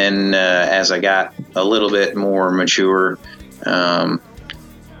 anyway. And then as I got a little bit more mature,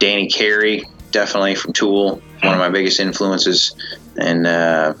 Danny Carey, definitely from Tool, one of my biggest influences. And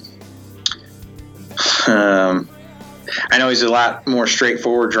I know he's a lot more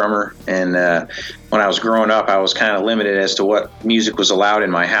straightforward drummer, and when I was growing up, I was kind of limited as to what music was allowed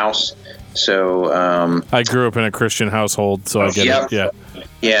in my house. So I grew up in a Christian household, so I get Yep. it.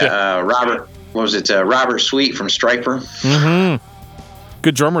 yeah, Robert, what was it? Robert Sweet from Stryper. Mm-hmm.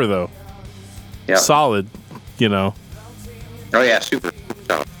 Good drummer though. Yeah. Solid. You know. Oh yeah, super.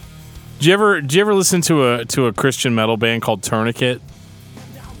 Do you ever listen to a Christian metal band called Tourniquet?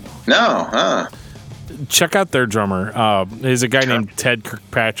 No, huh? Check out their drummer. He's a guy named Ted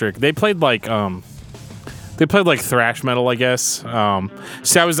Kirkpatrick. They played like thrash metal, I guess.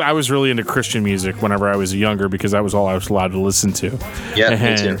 See, I was really into Christian music whenever I was younger because that was all I was allowed to listen to. Yeah,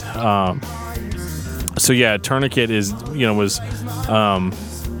 and, me too. So yeah, Tourniquet was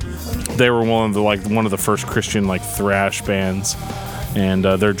they were one of the first Christian like thrash bands. And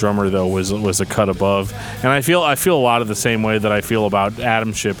their drummer though was a cut above, and I feel a lot of the same way that I feel about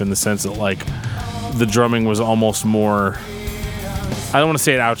Adam Ship in the sense that like the drumming was almost more. I don't want to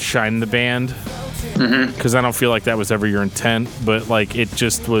say it outshined the band because I don't feel like that was ever your intent, but like it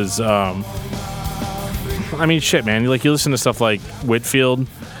just was. I mean, shit, man. Like you listen to stuff like Whitfield.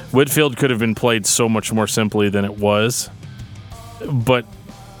 Whitfield could have been played so much more simply than it was, but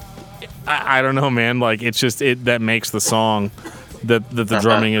I don't know, man. Like it's just that makes the song. That the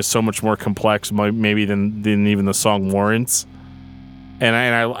drumming is so much more complex, maybe than even the song warrants, and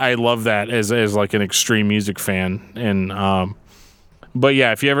I love that as like an extreme music fan, and but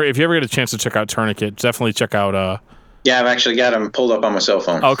yeah, if you ever get a chance to check out Tourniquet, definitely check out. Yeah, I've actually got them pulled up on my cell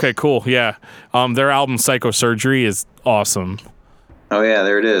phone. Okay, cool. Yeah, their album Psychosurgery is awesome. Oh yeah,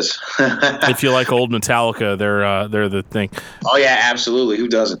 there it is. If you like old Metallica, they're the thing. Oh yeah, absolutely. Who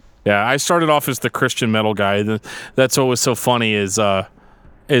doesn't? Yeah, I started off as the Christian metal guy. That's what was so funny is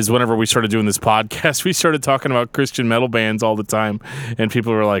whenever we started doing this podcast, we started talking about Christian metal bands all the time, and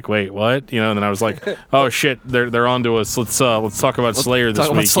people were like, "Wait, what?" You know. And then I was like, "Oh shit, they're onto us. Let's talk about Slayer this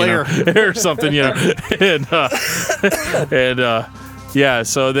week, Slayer. You know? Or something, you know." and yeah,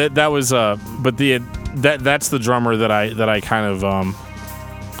 so that was but that's the drummer that I kind of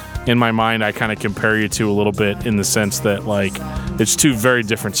in my mind, I kind of compare you to a little bit in the sense that, like, it's two very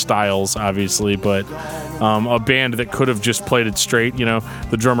different styles, obviously, but a band that could have just played it straight, you know,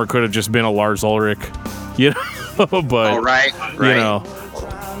 the drummer could have just been a Lars Ulrich, you know, but, right. you know.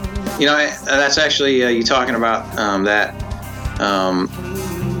 That's actually, you talking about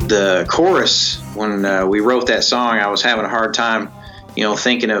the chorus, when we wrote that song, I was having a hard time,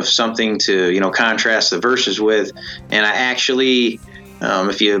 thinking of something to, contrast the verses with, and I actually...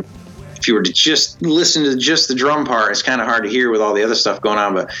 if you were to just listen to just the drum part, it's kind of hard to hear with all the other stuff going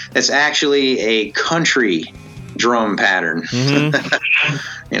on, but it's actually a country drum pattern. Mm-hmm.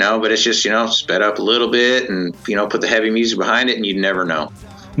 But it's just, sped up a little bit and, put the heavy music behind it, and you'd never know.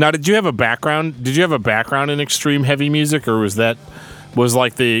 Now, did you have a background in extreme heavy music, or was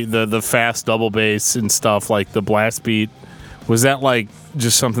like the fast double bass and stuff, like the blast beat? Was that like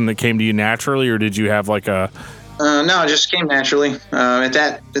just something that came to you naturally, or did you have like a... No, it just came naturally. At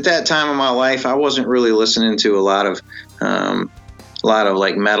that time of my life, I wasn't really listening to a lot of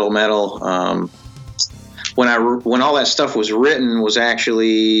like metal. When all that stuff was written was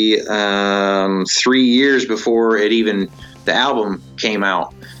actually 3 years before the album came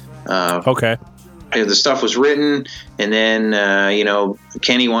out. Okay. The stuff was written, and then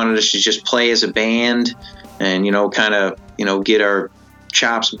Kenny wanted us to just play as a band, and kind of get our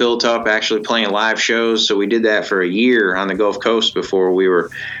chops built up actually playing live shows. So we did that for a year on the Gulf Coast before we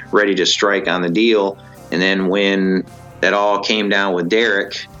were ready to strike on the deal. And then when that all came down with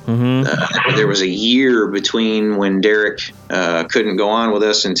Derek, there was a year between when Derek couldn't go on with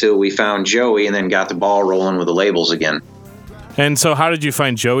us until we found Joey, and then got the ball rolling with the labels again. And so how did you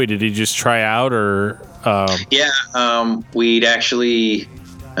find Joey? Did he just try out, or? We'd actually,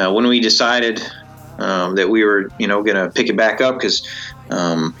 when we decided that we were, going to pick it back up, because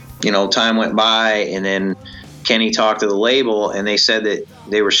time went by, and then Kenny talked to the label, and they said that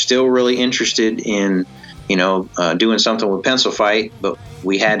they were still really interested in, doing something with Pencil Fight, but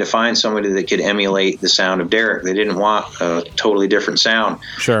we had to find somebody that could emulate the sound of Derek. They didn't want a totally different sound.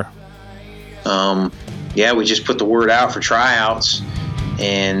 Sure. We just put the word out for tryouts,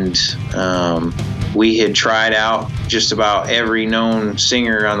 and we had tried out just about every known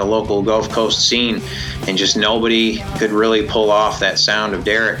singer on the local Gulf Coast scene, and just nobody could really pull off that sound of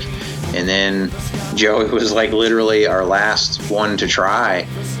Derek. And then Joey was like literally our last one to try.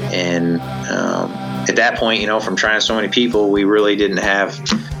 And at that point, from trying so many people, we really didn't have,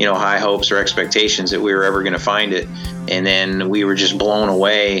 high hopes or expectations that we were ever going to find it. And then we were just blown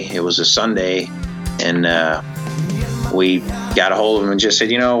away. It was a Sunday, and we got a hold of him and just said,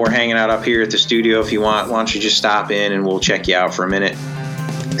 we're hanging out up here at the studio. If you want, why don't you just stop in and we'll check you out for a minute.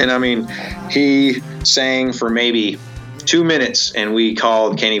 And I mean, he sang for maybe 2 minutes, and we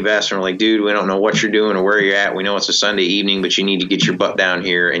called Kenny Best and we're like, dude, we don't know what you're doing or where you're at. We know it's a Sunday evening, but you need to get your butt down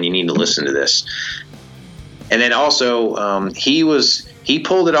here and you need to listen to this. And then also, he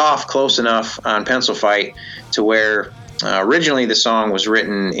pulled it off close enough on Pencil Fight to where originally the song was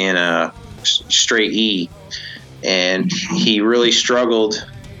written in a straight E, and he really struggled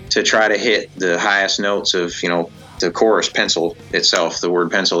to try to hit the highest notes of, the chorus pencil itself, the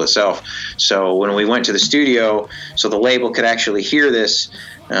word pencil itself. So when we went to the studio, so the label could actually hear this,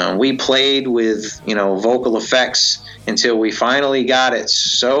 we played with, vocal effects until we finally got it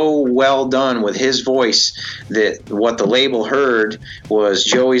so well done with his voice that what the label heard was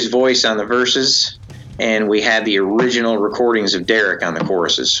Joey's voice on the verses, and we had the original recordings of Derek on the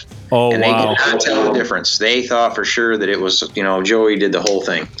choruses. Oh, and they wow. could not tell the difference. They thought for sure that it was, Joey did the whole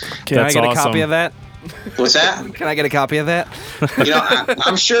thing. Can That's I get awesome. a copy of that? What's that? Can I get a copy of that?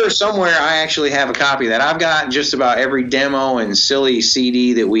 I'm sure somewhere I actually have a copy of that. I've got just about every demo and silly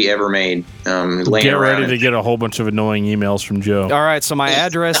CD that we ever made laying Get around. ready to get a whole bunch of annoying emails from Joe. All right, so my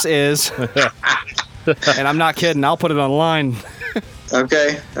address is, and I'm not kidding, I'll put it online.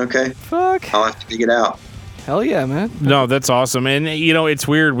 Okay. Fuck. I'll have to dig it out. Hell yeah, man. No, that's awesome. And, it's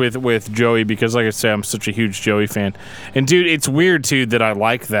weird with Joey because, like I said, I'm such a huge Joey fan. And, dude, it's weird, too, that I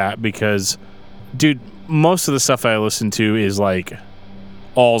like that because, dude, most of the stuff I listen to is, like,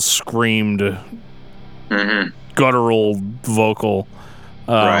 all screamed, guttural vocal.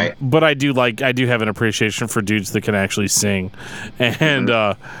 Right. But I do have an appreciation for dudes that can actually sing.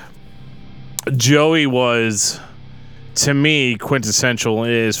 And Joey was, to me, quintessential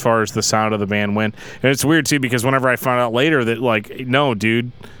as far as the sound of the band went. And it's weird, too, because whenever I found out later that, like, no,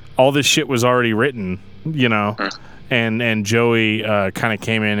 dude, all this shit was already written, and Joey kind of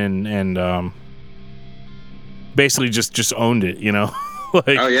came in and basically just owned it,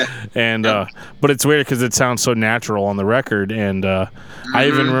 like, Oh, yeah. And but it's weird because it sounds so natural on the record. And I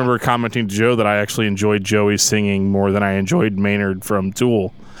even remember commenting to Joe that I actually enjoyed Joey singing more than I enjoyed Maynard from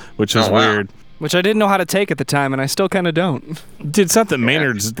Tool, which is Oh, wow. weird. Which I didn't know how to take at the time, and I still kind of don't. Dude, it's not that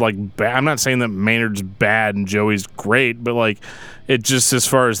Maynard's like bad. I'm not saying that Maynard's bad and Joey's great, but like it just, as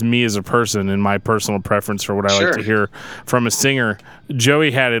far as me as a person and my personal preference for what I like to hear from a singer,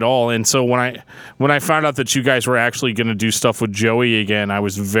 Joey had it all. And so when I found out that you guys were actually going to do stuff with Joey again, I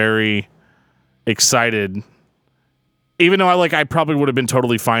was very excited. Even though I probably would have been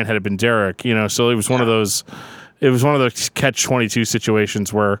totally fine had it been Derek, So it was one of those catch-22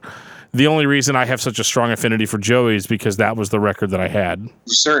 situations where the only reason I have such a strong affinity for Joey is because that was the record that I had.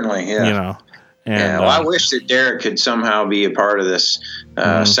 Certainly, yeah. And, well, I wish that Derek could somehow be a part of this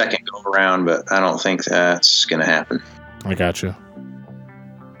second go around, but I don't think that's going to happen. I got you.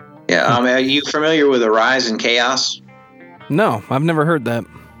 Yeah, are you familiar with Arise in Chaos? No, I've never heard that.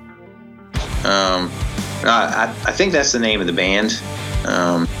 I think that's the name of the band.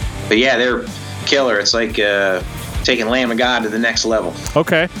 But yeah, they're killer. It's like taking Lamb of God to the next level.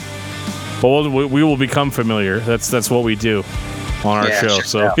 Okay. Well, we will become familiar. That's what we do on our show.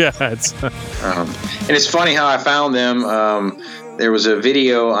 So yeah, it's. And it's funny how I found them. There was a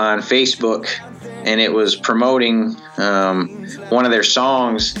video on Facebook, and it was promoting one of their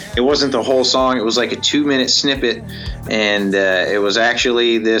songs. It wasn't the whole song. It was like a 2-minute snippet, and it was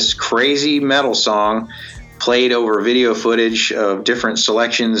actually this crazy metal song played over video footage of different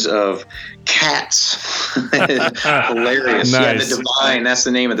selections of cats. Hilarious. Nice. Yeah, The Divine. That's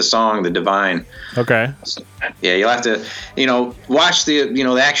the name of the song, The Divine. Okay. Yeah, you'll have to, watch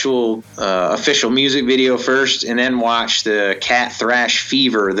the actual official music video first, and then watch the Cat Thrash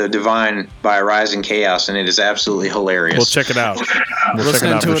Fever, The Divine by Rising Chaos, and it is absolutely hilarious. We'll check it out.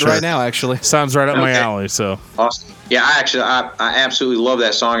 Listening to it right now, actually. Sounds right up my alley. So awesome. Yeah, I absolutely love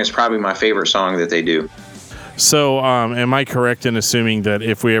that song. It's probably my favorite song that they do. So, am I correct in assuming that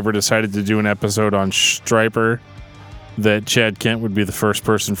if we ever decided to do an episode on Stryper, that Chad Kent would be the first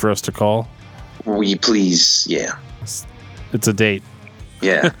person for us to call? Will you please? Yeah. It's a date.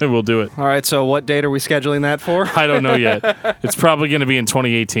 Yeah. We'll do it. All right, so what date are we scheduling that for? I don't know yet. It's probably going to be in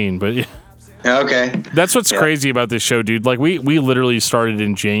 2018, but yeah. Okay. That's what's crazy about this show, dude. Like, we literally started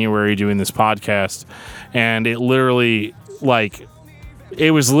in January doing this podcast, and it literally,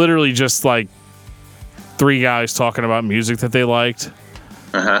 it was literally just, 3 guys talking about music that they liked.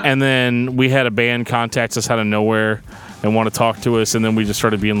 And then we had a band contact us out of nowhere and want to talk to us, and then we just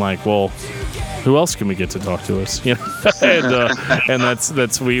started being like, well, who else can we get to talk to us? And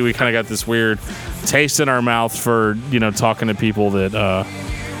that's we kind of got this weird taste in our mouth for talking to people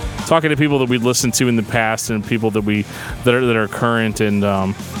that we'd listened to in the past and people that are current. And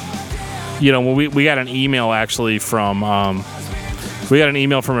when we got an email actually from we got an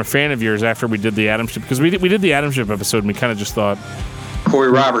email from a fan of yours after we did the Adam Ship, because we did the Adam Ship episode and we kind of just thought,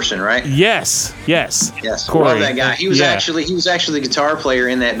 Corey Robertson, right? yes, Corey. Love that guy. He was actually the guitar player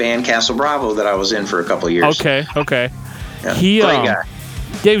in that band Castle Bravo that I was in for a couple of years. Okay. Yeah, Great guy. guy.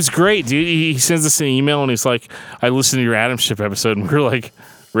 Yeah, he was great, dude. He sends us an email and he's like, "I listened to your Adam Ship episode," and we were like,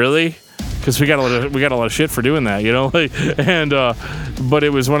 "Really?" Because we got a lot of shit for doing that, you know. But it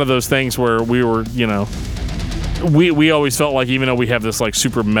was one of those things where we were, you know, we always felt like, even though we have this like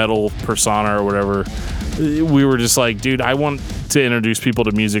super metal persona or whatever, we were just like, dude, I want to introduce people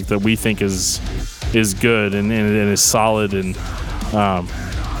to music that we think is good and is solid, and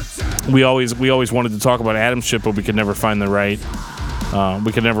we always wanted to talk about Adam Ship, but we could never find the right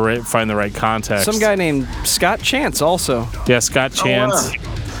context. Some guy named Scott Chance also. Yeah, Scott Chance. Wow.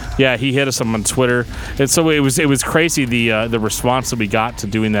 Yeah, he hit us up on Twitter, and so it was crazy the response that we got to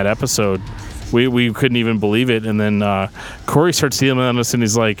doing that episode. We couldn't even believe it, and then Corey starts emailing us, and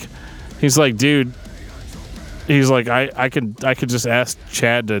he's like, dude, he's like, I could just ask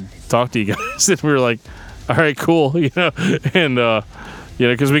Chad to talk to you guys, and we were like, all right, cool, you know, and you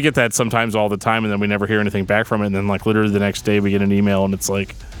know, because we get that sometimes all the time, and then we never hear anything back from it, and then like literally the next day we get an email, and it's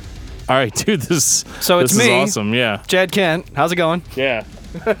like, all right, dude, this It's is me, awesome, yeah, Chad Kent. How's it going? yeah.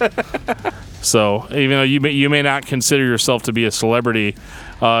 So even though you may not consider yourself to be a celebrity,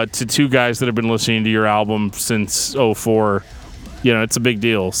 to two guys that have been listening to your album since 2004, you know, it's a big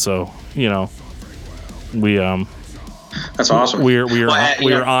deal. So, you know, we That's awesome. we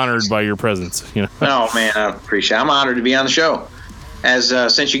are honored by your presence, you know. Oh man, I appreciate it. I'm honored to be on the show. As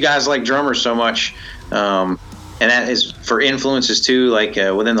since you guys like drummers so much, and that is for influences too, like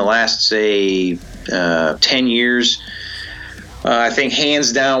within the last say 10 years, I think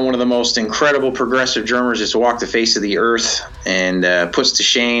hands down one of the most incredible progressive drummers that's walked the face of the earth, and puts to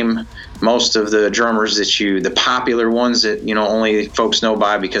shame most of the drummers the popular ones that, you know, only folks know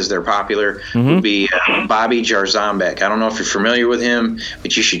by because they're popular, would be Bobby Jarzambek. I don't know if you're familiar with him,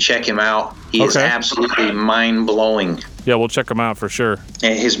 but you should check him out. He is absolutely mind-blowing. Yeah, we'll check him out for sure.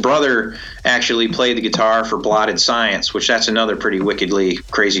 And his brother actually played the guitar for Blotted Science, which that's another pretty wickedly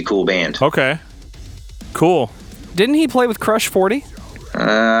crazy cool band. Okay, cool. Didn't he play with Crush 40?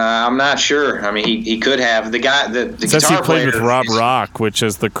 I'm not sure. I mean, he could have. The guy, the Since guitar he played player with Rob Rock, which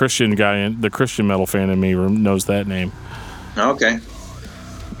is the Christian guy, the Christian metal fan in me knows that name. Okay,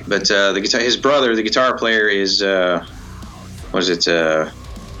 but his brother, the guitar player, is Rob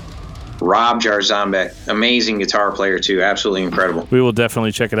Jarzambek. Amazing guitar player too. Absolutely incredible. We will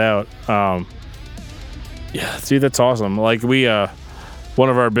definitely check it out. Yeah, see, that's awesome. Like one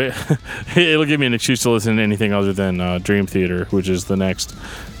of our it'll give me an excuse to listen to anything other than Dream Theater, which is the next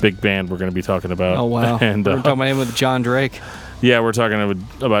big band we're going to be talking about. Oh wow! And we're talking about him with John Drake. Yeah, we're talking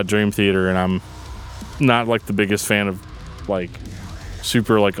about Dream Theater, and I'm not like the biggest fan of like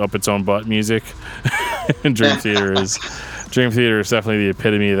super like up its own butt music. And Dream Theater is definitely the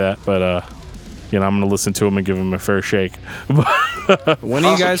epitome of that. But you know, I'm going to listen to him and give him a fair shake. When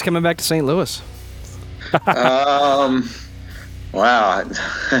are you guys coming back to St. Louis? Wow.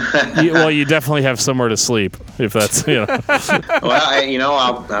 Well, you definitely have somewhere to sleep if that's, you know. Well,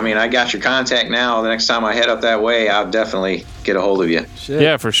 I got your contact now. The next time I head up that way, I'll definitely get a hold of you. Shit.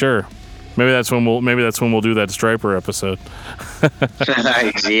 Yeah, for sure. Maybe that's when we'll do that Striper episode.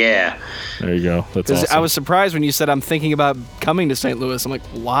 Yeah. There you go. That's awesome. I was surprised when you said I'm thinking about coming to St. Louis. I'm like,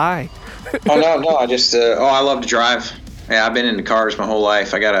 why? No. I just I love to drive. Yeah, I've been into cars my whole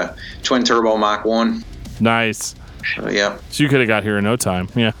life. I got a twin turbo Mach 1. Nice. Yeah. So you could have got here in no time.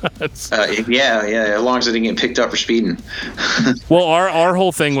 Yeah. Yeah. As long as I didn't get picked up for speeding. Well, our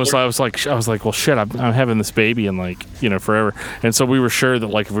whole thing was I was like, well, shit, I'm having this baby in like, you know, forever, and so we were sure that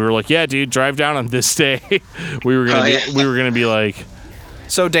like if we were like, yeah, dude, drive down on this day, we were gonna be like.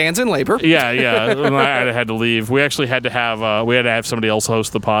 So Dan's in labor. Yeah. I had to leave. We actually had to have somebody else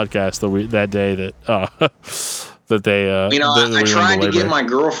host the podcast that day that they. I tried to get my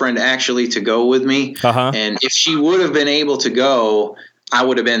girlfriend actually to go with me, and if she would have been able to go, I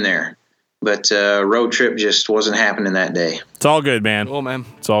would have been there. But road trip just wasn't happening that day. It's all good, man. Cool, man.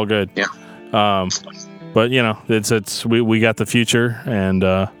 It's all good. Yeah. But you know, we got the future, and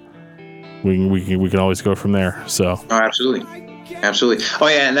we can always go from there. So. Oh, absolutely. Oh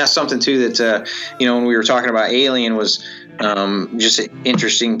yeah, and that's something too that when we were talking about Alien was just an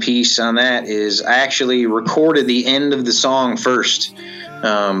interesting piece on that is I actually recorded the end of the song first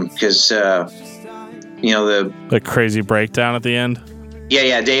because the crazy breakdown at the end.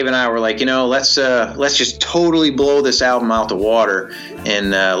 Yeah. Dave and I were like, let's just totally blow this album out the water,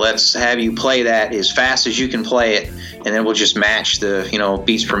 and let's have you play that as fast as you can play it, and then we'll just match the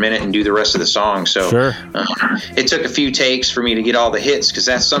beats per minute and do the rest of the song. So Sure. It took a few takes for me to get all the hits, because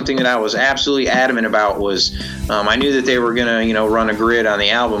that's something that I was absolutely adamant about. Was I knew that they were gonna run a grid on the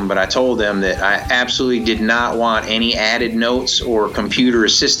album, but I told them that I absolutely did not want any added notes or computer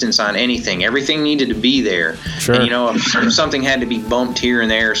assistance on anything. Everything needed to be there. Sure. And if something had to be bumped here and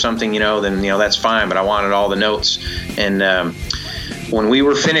there or something, then that's fine. But I wanted all the notes. And when we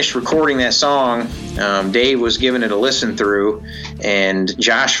were finished recording that song, Dave was giving it a listen through, and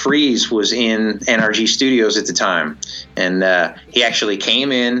Josh Freese was in NRG Studios at the time, and he actually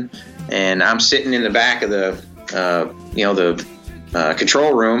came in, and I'm sitting in the back of the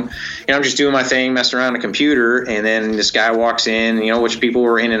control room, and I'm just doing my thing, messing around the computer, and then this guy walks in, which people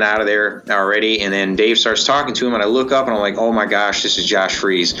were in and out of there already, and then Dave starts talking to him, and I look up, and I'm like, oh my gosh, this is Josh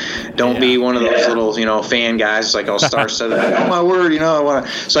Freese. Don't be one of those little, fan guys, like, I'll start stuff, oh my word, I want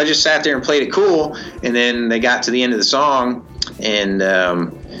to. So I just sat there and played it cool, and then they got to the end of the song, and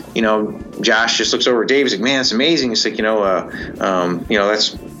Josh just looks over at Dave, he's like, man, it's amazing. He's like,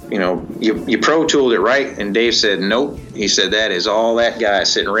 that's, you Pro Tooled it, right? And Dave said, nope. He said, that is all that guy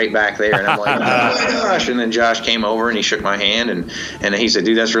sitting right back there. And I'm like, oh my gosh. And then Josh came over and he shook my hand, and he said,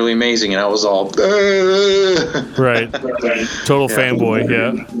 dude, that's really amazing. And I was all, right. Total fanboy,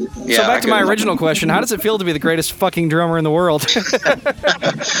 yeah. So back to my original question, how does it feel to be the greatest fucking drummer in the world?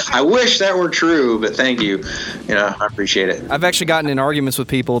 I wish that were true, but thank you. I appreciate it. I've actually gotten in arguments with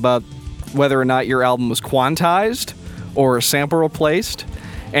people about whether or not your album was quantized or sample replaced.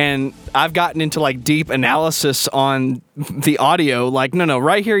 And I've gotten into like deep analysis on the audio. Like, no,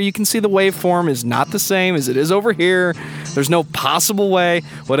 right here you can see the waveform is not the same as it is over here. There's no possible way.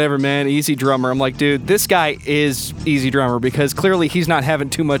 Whatever, man. Easy Drummer. I'm like, dude, this guy is Easy Drummer because clearly he's not having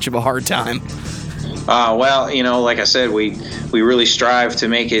too much of a hard time. Well, like I said, we really strive to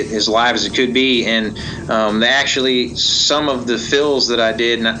make it as live as it could be, and actually some of the fills that I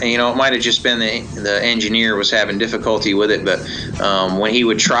did, it might have just been the engineer was having difficulty with it, but when he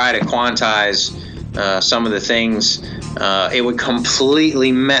would try to quantize some of the things, it would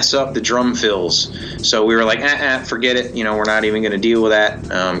completely mess up the drum fills. So we were like, forget it. We're not even going to deal with that,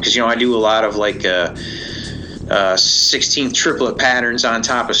 because I do a lot of like 16th triplet patterns on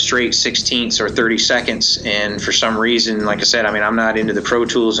top of straight 16ths or 32nds, and for some reason, like I said, I'm not into the Pro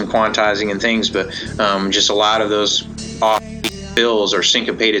Tools and quantizing and things, but just a lot of those off fills or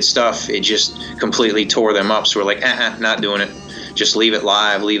syncopated stuff, it just completely tore them up. So we're like, not doing it. Just leave it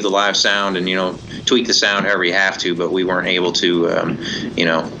live, leave the live sound, and tweak the sound however you have to. But we weren't able to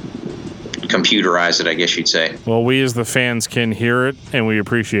computerize it, I guess you'd say. Well, we as the fans can hear it, and we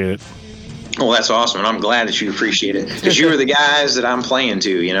appreciate it. Well, that's awesome, and I'm glad that you appreciate it, because you are the guys that I'm playing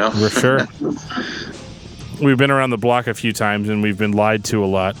to, For sure. We've been around the block a few times, and we've been lied to a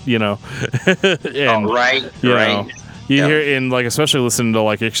lot, and, right. You hear, and like especially listening to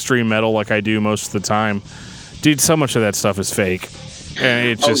like extreme metal, like I do most of the time, dude. So much of that stuff is fake, and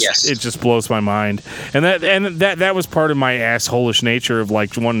it just blows my mind. And that was part of my assholish nature of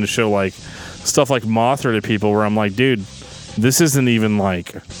like wanting to show like stuff like Mothra to people, where I'm like, dude, this isn't even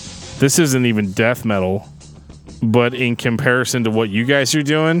death metal, but in comparison to what you guys are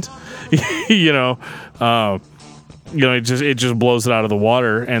doing, it just blows it out of the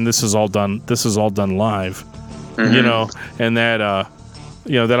water. And this is all done live, mm-hmm. And that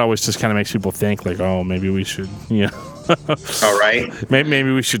that always just kind of makes people think like, oh, maybe we should, all right,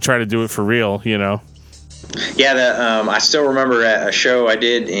 maybe we should try to do it for real, Yeah, I still remember at a show I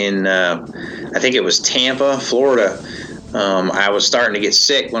did in, I think it was Tampa, Florida. I was starting to get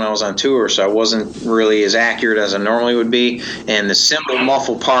sick when I was on tour, so I wasn't really as accurate as I normally would be. And the cymbal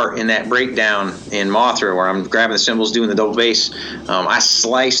muffle part in that breakdown in Mothra, where I'm grabbing the cymbals, doing the double bass, I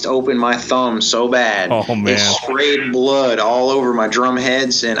sliced open my thumb so bad, it sprayed blood all over my drum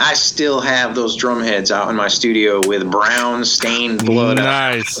heads, and I still have those drum heads out in my studio with brown stained blood.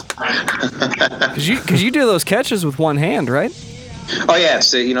 Nice. Because you do those catches with one hand, right? Oh yeah,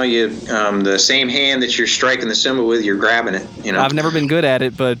 it's the same hand that you're striking the cymbal with, you're grabbing it. I've never been good at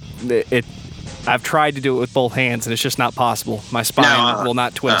it, but I've tried to do it with both hands, and it's just not possible. My spine will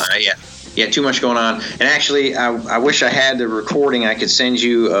not twist. Yeah, too much going on. And actually, I wish I had the recording I could send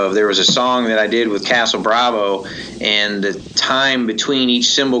you of. There was a song that I did with Castle Bravo, and the time between each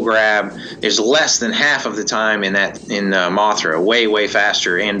cymbal grab is less than half of the time in Mothra. Way, way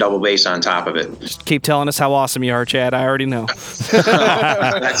faster, and double bass on top of it. Just keep telling us how awesome you are, Chad. I already know.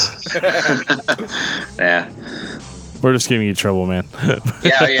 Yeah. We're just giving you trouble, man.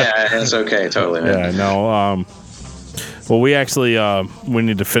 yeah, it's okay, totally, man. Yeah, no. Well, we actually we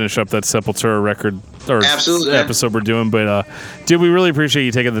need to finish up that Sepultura record or Absolutely. episode we're doing. But dude, we really appreciate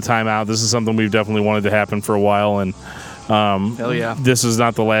you taking the time out. This is something we've definitely wanted to happen for a while, and Hell yeah. this is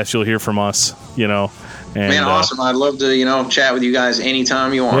not the last you'll hear from us. And, Man, awesome. I'd love to, chat with you guys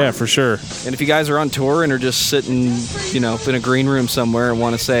anytime you want. Yeah, for sure. And if you guys are on tour and are just sitting, in a green room somewhere and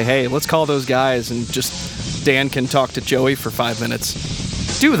want to say, hey, let's call those guys and just Dan can talk to Joey for 5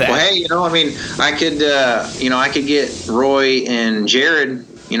 minutes, do that. Well, hey, I could get Roy and Jared,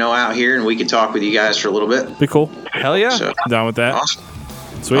 out here, and we could talk with you guys for a little bit. Be cool. Hell yeah. So, Down with that. awesome.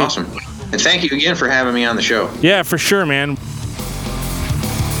 Sweet. Awesome. And thank you again for having me on the show. Yeah, for sure, man.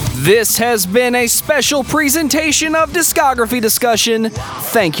 This has been a special presentation of Discography Discussion.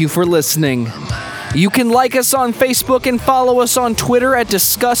 Thank you for listening. You can like us on Facebook and follow us on Twitter at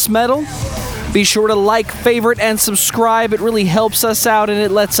Discuss Metal. Be sure to like, favorite, and subscribe. It really helps us out and it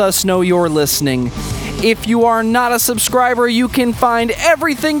lets us know you're listening. If you are not a subscriber, you can find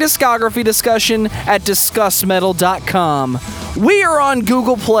everything Discography Discussion at DiscussMetal.com. We are on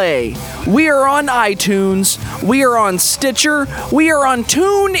Google Play. We are on iTunes. We are on Stitcher. We are on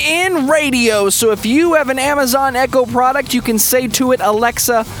TuneIn Radio. So if you have an Amazon Echo product, you can say to it,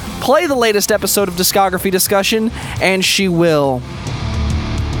 Alexa, play the latest episode of Discography Discussion, and she will.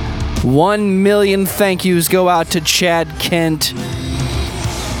 1 million thank yous go out to Chad Kent.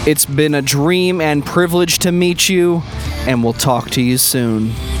 It's been a dream and privilege to meet you, and we'll talk to you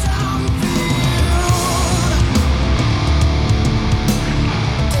soon.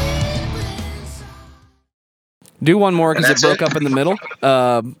 Do one more because it broke up in the middle.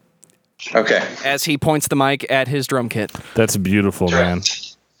 Okay. As he points the mic at his drum kit. That's beautiful, man.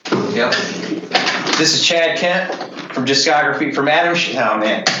 Yep. This is Chad Kent from Discography from Adam Ship. Oh,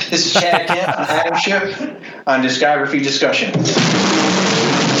 man. This is Chad Kent from Adam Ship on Discography Discussion.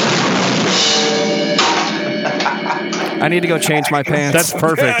 I need to go change my pants. That's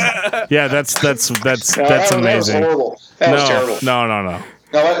perfect. Yeah, that's amazing. That was horrible. That was terrible. No. No,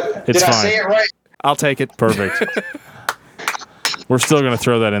 It's did I fine. say it right? I'll take it. Perfect. We're still going to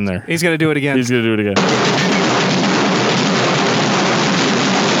throw that in there. He's going to do it again. He's going to do it again.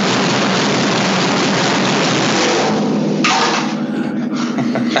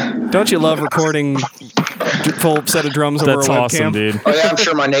 Don't you love recording full set of drums over That's a webcam? awesome, dude. Oh, yeah, I'm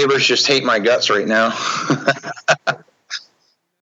sure my neighbors just hate my guts right now.